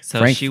 So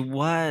Frank- she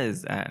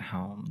was at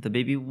home. The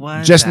baby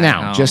was Just at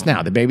now.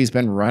 home. The baby's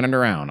been running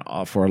around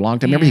for a long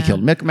time. Remember, he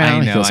killed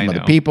McMahon. He killed some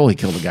other people. He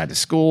killed a guy at the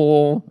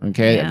school.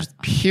 Okay. That was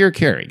pure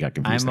Carrie. Got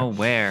confused. I'm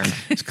aware.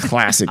 It's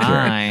classic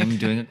Carrie. I'm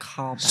doing a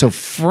call. So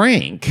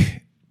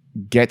Frank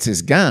gets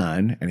his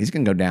gun and he's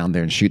going to go down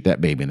there and shoot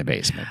that baby in the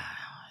basement.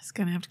 He's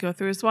going to have to go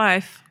through his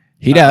wife.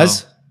 He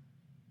does.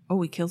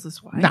 Oh, he kills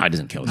his wife. No, he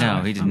doesn't kill his wife.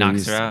 No, he just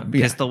knocks her out.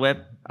 Yeah. Pistol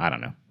whip. I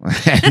don't know.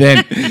 And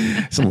then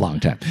it's a long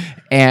time.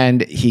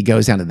 And he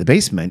goes down to the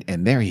basement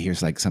and there he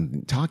hears like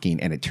something talking.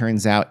 And it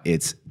turns out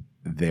it's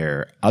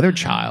their other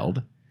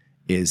child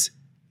is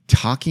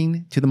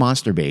talking to the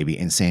monster baby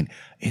and saying,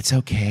 it's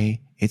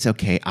okay. It's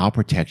okay. I'll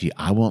protect you.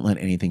 I won't let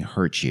anything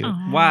hurt you.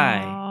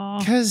 Why?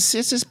 Because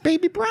it's his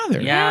baby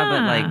brother.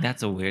 Yeah, but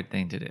that's a weird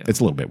thing to do. It's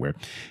a little bit weird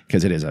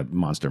because it is a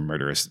monster,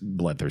 murderous,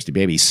 bloodthirsty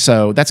baby.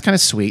 So that's kind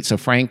of sweet. So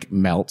Frank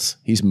melts.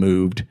 He's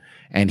moved.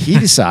 And he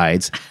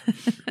decides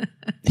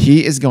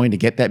he is going to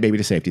get that baby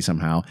to safety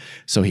somehow.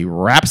 So he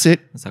wraps it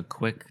That's a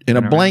quick in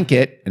a turnaround.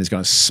 blanket and is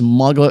going to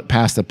smuggle it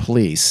past the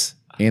police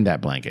in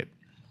that blanket.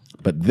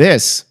 But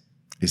this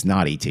is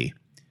not E.T.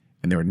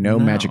 And there are no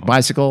magic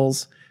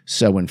bicycles.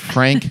 So when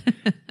Frank,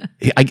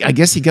 I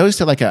guess he goes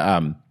to like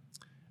a,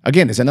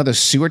 again, there's another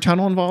sewer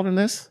tunnel involved in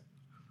this.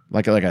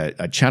 Like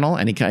a channel,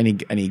 and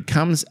he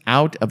comes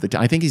out of the.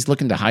 I think he's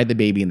looking to hide the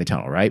baby in the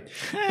tunnel, right?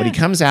 But he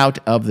comes out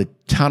of the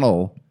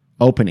tunnel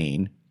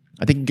opening.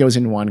 I think he goes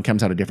in one,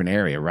 comes out a different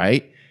area,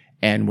 right?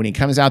 And when he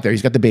comes out there,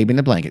 he's got the baby in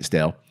the blanket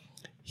still.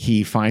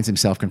 He finds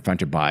himself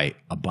confronted by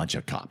a bunch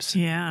of cops.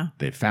 Yeah.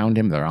 They found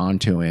him. They're on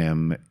to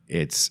him.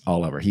 It's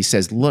all over. He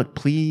says, "Look,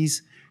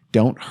 please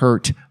don't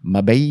hurt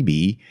my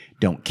baby.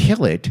 Don't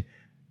kill it.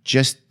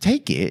 Just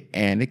take it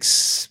and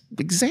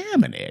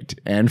examine it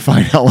and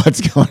find out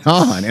what's going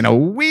on." And a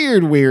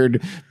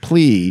weird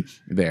plea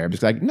there.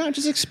 It's like, no,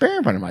 just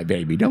experiment on my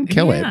baby. Don't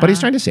kill it. But he's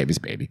trying to save his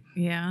baby.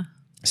 Yeah.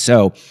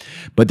 So,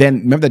 but then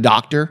remember the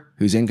doctor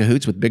who's in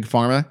cahoots with Big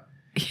Pharma?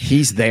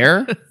 He's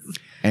there.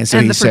 And so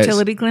And he the says,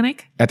 fertility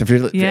clinic? at the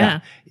fertility,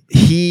 Yeah.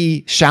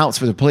 he shouts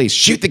for the police,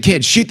 shoot the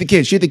kid, shoot the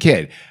kid, shoot the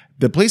kid.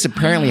 The police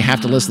apparently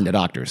have to listen to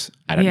doctors.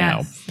 I don't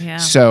know. Yeah.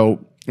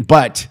 So,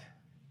 but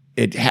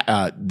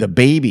the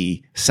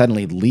baby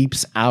suddenly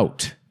leaps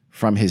out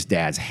from his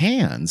dad's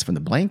hands from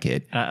the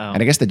blanket. Uh-oh.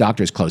 And I guess the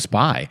doctor is close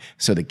by.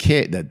 So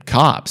the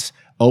cops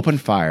open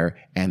fire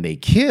and they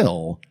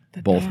kill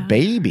both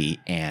baby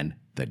and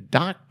the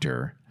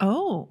doctor,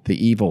 Oh. the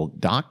evil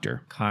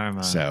doctor.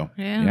 Karma. So,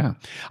 Yeah. yeah.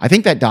 I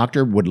think that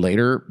doctor would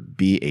later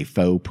be a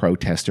faux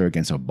protester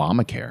against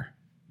Obamacare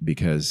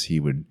because he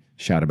would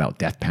shout about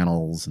death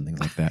panels and things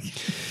like that.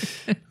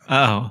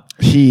 Oh.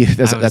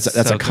 That's I was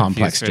a so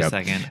complex confused for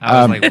joke. a second.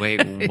 I was like,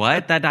 wait,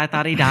 what? I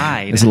thought he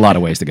died. There's a lot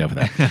of ways to go for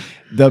that.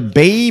 The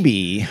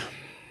baby.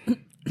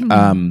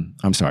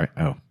 I'm sorry.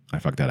 Oh, I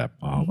fucked that up.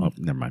 Oh,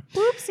 never mind.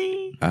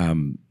 Whoopsie.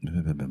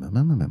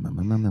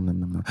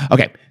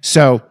 Okay,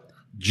 so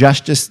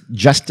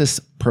justice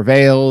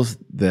prevails.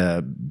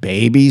 The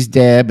baby's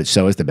dead, but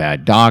so is the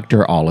bad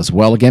doctor. All is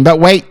well again. But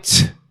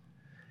wait,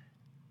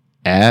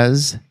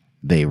 as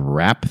they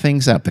wrap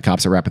things up, the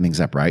cops are wrapping things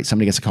up. Right?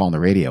 Somebody gets a call on the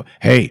radio.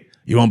 Hey,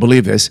 you won't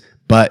believe this,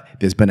 but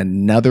there's been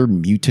another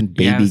mutant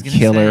Yeah, I baby was gonna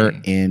killer say.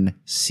 in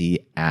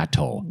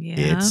Seattle. Yeah.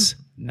 It's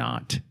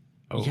not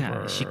over.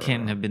 Yeah, she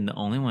can't have been the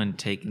only one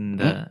taking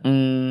the.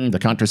 The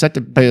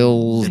contraceptive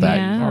pills that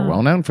Yeah. are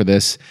well known for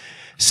this.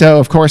 So,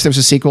 of course, there's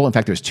a sequel. In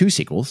fact, there's 2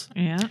 sequels.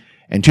 Yeah.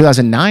 In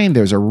 2009,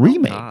 there's a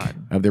remake God.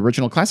 of the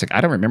original classic. I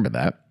don't remember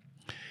that.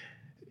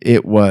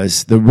 It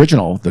was the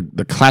original,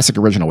 the classic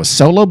original was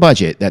so low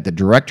budget that the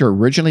director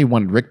originally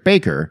wanted Rick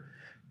Baker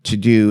to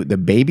do the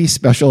baby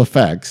special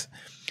effects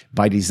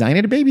by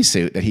designing a baby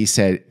suit that he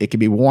said it could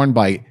be worn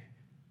by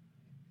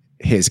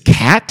his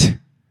cat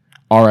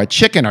or a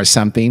chicken or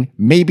something,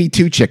 maybe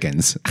 2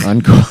 chickens,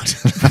 unquote.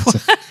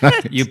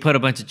 You put a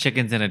bunch of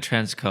chickens in a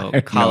trench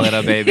coat, call it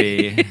a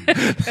baby.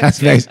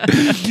 That's nice.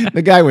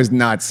 The guy was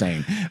not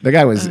sane. The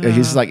guy was,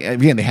 he's like,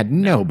 again, they had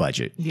no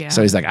budget. Yeah.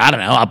 So he's like, I don't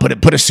know, I'll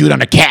put a suit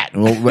on a cat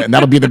and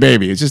that'll be the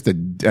baby. It's just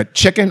a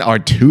chicken or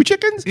 2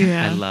 chickens?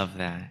 Yeah. I love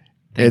that.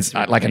 It's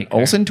Thanks, like an Baker.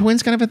 Olsen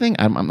twins kind of a thing.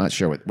 I'm not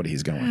sure what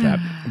he's going with that.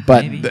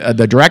 But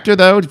the director,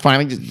 though,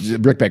 finally,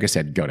 Rick Baker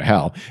said, go to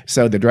hell.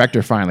 So the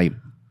director finally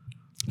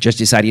just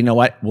decided, you know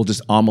what? We'll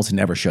just almost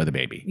never show the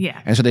baby.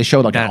 Yeah. And so they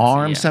showed like an That's-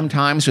 arm yeah.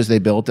 sometimes because they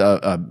built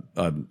a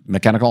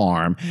mechanical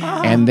arm.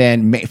 And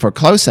then for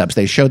close-ups,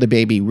 they show the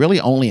baby really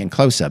only in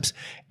close-ups.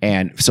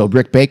 And so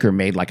Rick Baker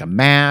made like a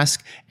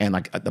mask and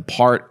like the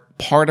part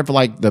of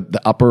like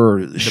the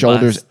upper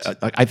shoulders. bust.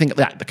 I think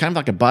that kind of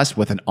like a bust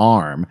with an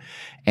arm.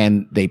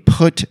 And they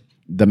put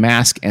the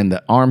mask and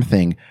the arm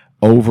thing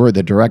over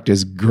the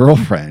director's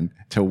girlfriend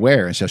to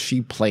wear. And so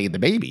she played the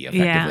baby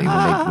effectively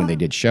when they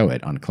did show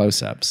it on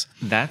close-ups.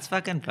 That's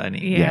fucking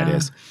funny. Yeah, it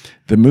is.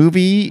 The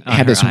movie had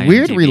her this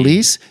weird IMDb.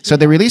 release. So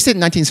they released it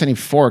in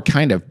 1974,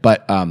 kind of,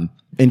 but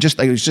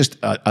it was just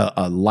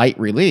a light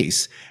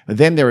release.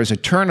 Then there was a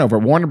turnover.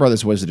 Warner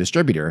Brothers was the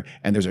distributor,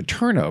 and there's a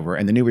turnover,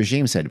 and the new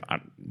regime said,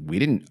 "We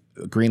didn't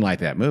greenlight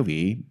that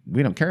movie.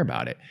 We don't care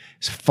about it."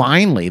 So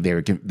finally,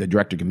 the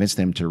director convinced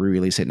them to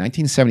re-release it in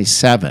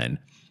 1977.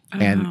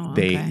 And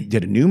they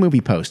did a new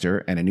movie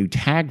poster and a new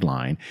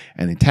tagline.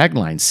 And the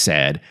tagline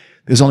said,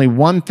 "There's only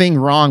one thing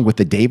wrong with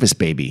the Davis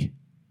baby.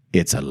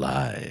 It's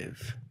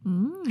alive."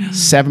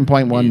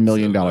 $7.1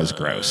 million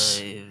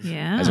gross.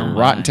 Yeah. Has a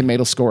Rotten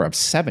Tomato score of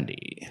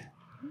 70.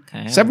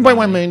 Okay.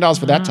 $7.1 million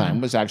for that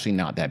time was actually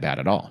not that bad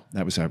at all.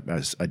 That was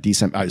a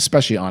decent,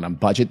 especially on a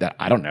budget that,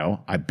 I don't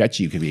know, I bet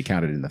you could be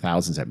accounted in the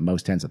thousands, at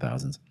most tens of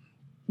thousands.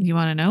 You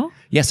want to know?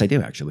 Yes, I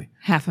do actually.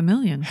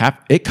 $500,000.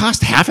 It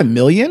cost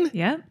 $500,000?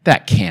 Yeah.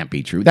 That can't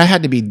be true. That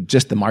had to be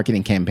just the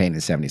marketing campaign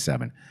in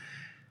 77.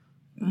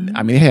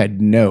 I mean, it had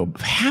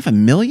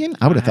 $500,000?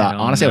 I would have thought,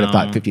 don't honestly, I would have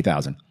thought know.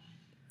 50,000.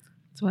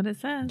 That's what it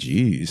says.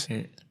 Jeez.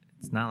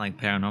 It's not like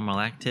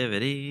Paranormal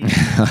Activity.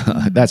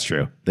 That's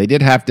true. They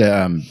did have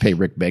to pay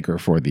Rick Baker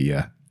for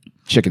the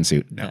chicken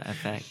suit. No. The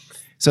effects.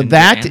 So And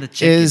that the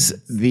is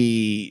chickens.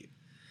 the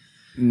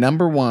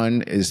number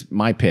one is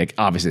my pick.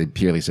 Obviously,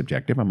 purely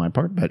subjective on my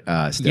part, but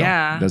still,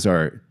 Yeah. those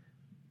are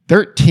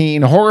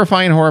 13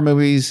 horrifying horror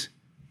movies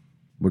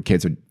where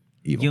kids are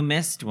evil. You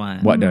missed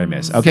one. What did I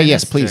miss? Okay,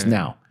 yes, please. Sinister.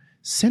 Now,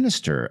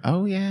 Sinister.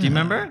 Oh yeah. Do you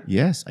remember?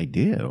 Yes, I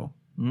do.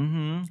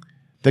 Mm-hmm.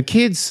 The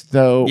kids,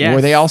 though, Yes.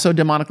 were they also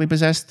demonically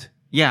possessed?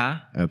 Yeah.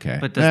 Okay.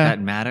 But does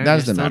that matter? That They're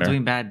doesn't still matter.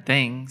 doing bad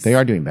things. They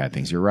are doing bad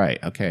things. You're right.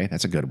 Okay,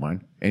 that's a good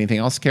one. Anything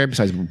else, Carrie,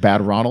 besides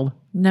Bad Ronald?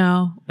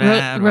 No.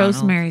 Bad Ronald.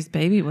 Rosemary's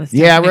Baby was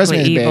Yeah, technically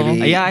Rosemary's evil.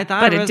 Baby. Yeah, I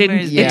thought But it didn't.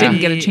 Rosemary's It didn't Baby-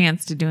 get a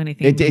chance to do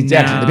anything.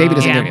 Exactly. The baby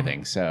doesn't do Yeah.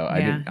 anything. So I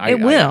Yeah. didn't. It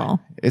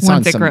will it's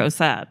once on it some,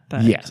 grows up.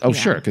 But Yes. Oh, yeah.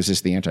 sure, because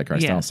it's the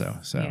Antichrist Yes. also.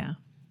 So, Yeah.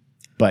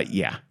 but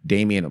yeah,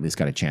 Damien at least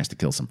got a chance to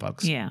kill some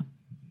folks. Yeah.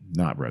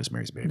 Not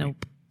Rosemary's Baby.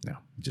 Nope. No,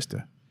 just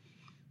a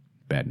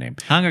bad name.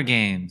 Hunger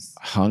Games.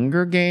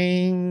 Hunger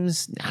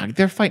Games. Nah,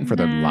 they're fighting for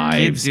their lives.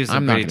 Kids do some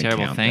I'm not pretty gonna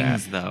terrible count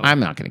things, that. though. I'm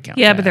not going to count.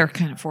 Yeah, that. but they're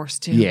kind of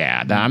forced to.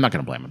 Yeah, I'm not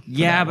going to blame them.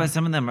 Yeah, but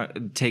some of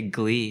them take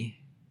glee.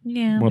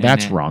 Yeah. Well,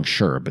 that's it. wrong,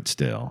 sure, but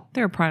still,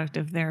 They're a product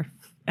of their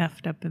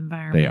effed up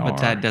environment. they are.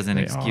 But that doesn't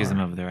They excuse are. them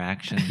of their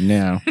actions.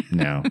 No,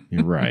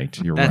 you're right.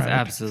 You're That's right.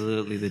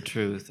 absolutely the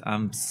truth.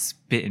 I'm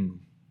spitting.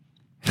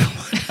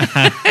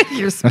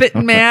 You're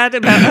spitting mad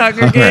about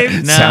Hunger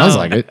Games? No. Sounds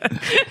like it.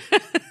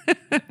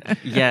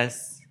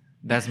 Yes,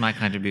 that's my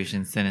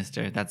contribution.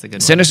 Sinister. That's a good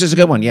one. Sinister's a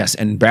good one, yes,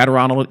 and Bad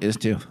Ronald is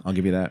too. I'll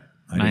give you that.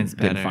 Mine's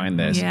didn't better. find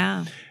this.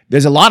 Yeah.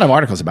 There's a lot of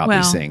articles about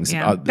Well, these things.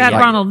 yeah. Bad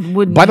like- Ronald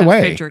wouldn't By the have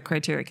way, fit your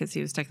criteria because he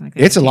was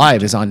technically It's a teenager.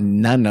 Alive is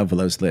on none of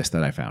those lists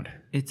that I found.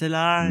 It's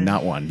alive.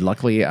 Not one.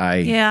 Luckily, I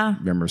Yeah.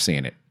 remember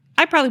seeing it.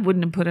 I probably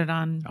wouldn't have put it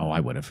on. Oh, I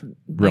would have.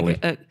 Really?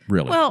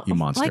 Well, You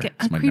monster. like a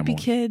It's my creepy number one.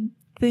 kid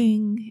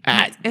thing.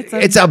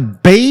 It's a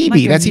baby.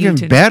 like a That's even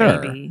mutant better.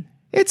 baby.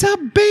 It's a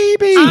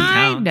baby.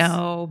 I Counts.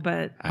 know,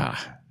 but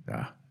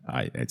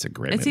It's a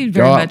great it movie. seemed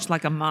very Go out- much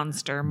like a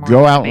monster. More Go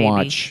than a out and baby.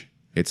 watch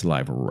It's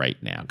Alive right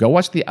now. Go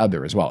watch the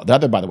other as well. The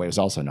other, by the way, was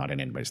also not in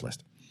anybody's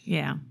list.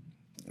 Yeah.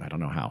 I don't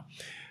know how.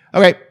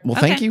 Okay. Well,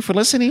 thank Okay. you for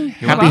listening.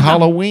 Happy welcome.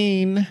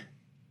 Halloween.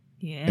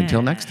 Yeah.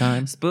 Until next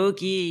time.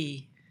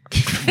 Spooky.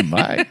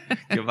 Bye.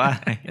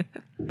 Goodbye.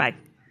 Bye.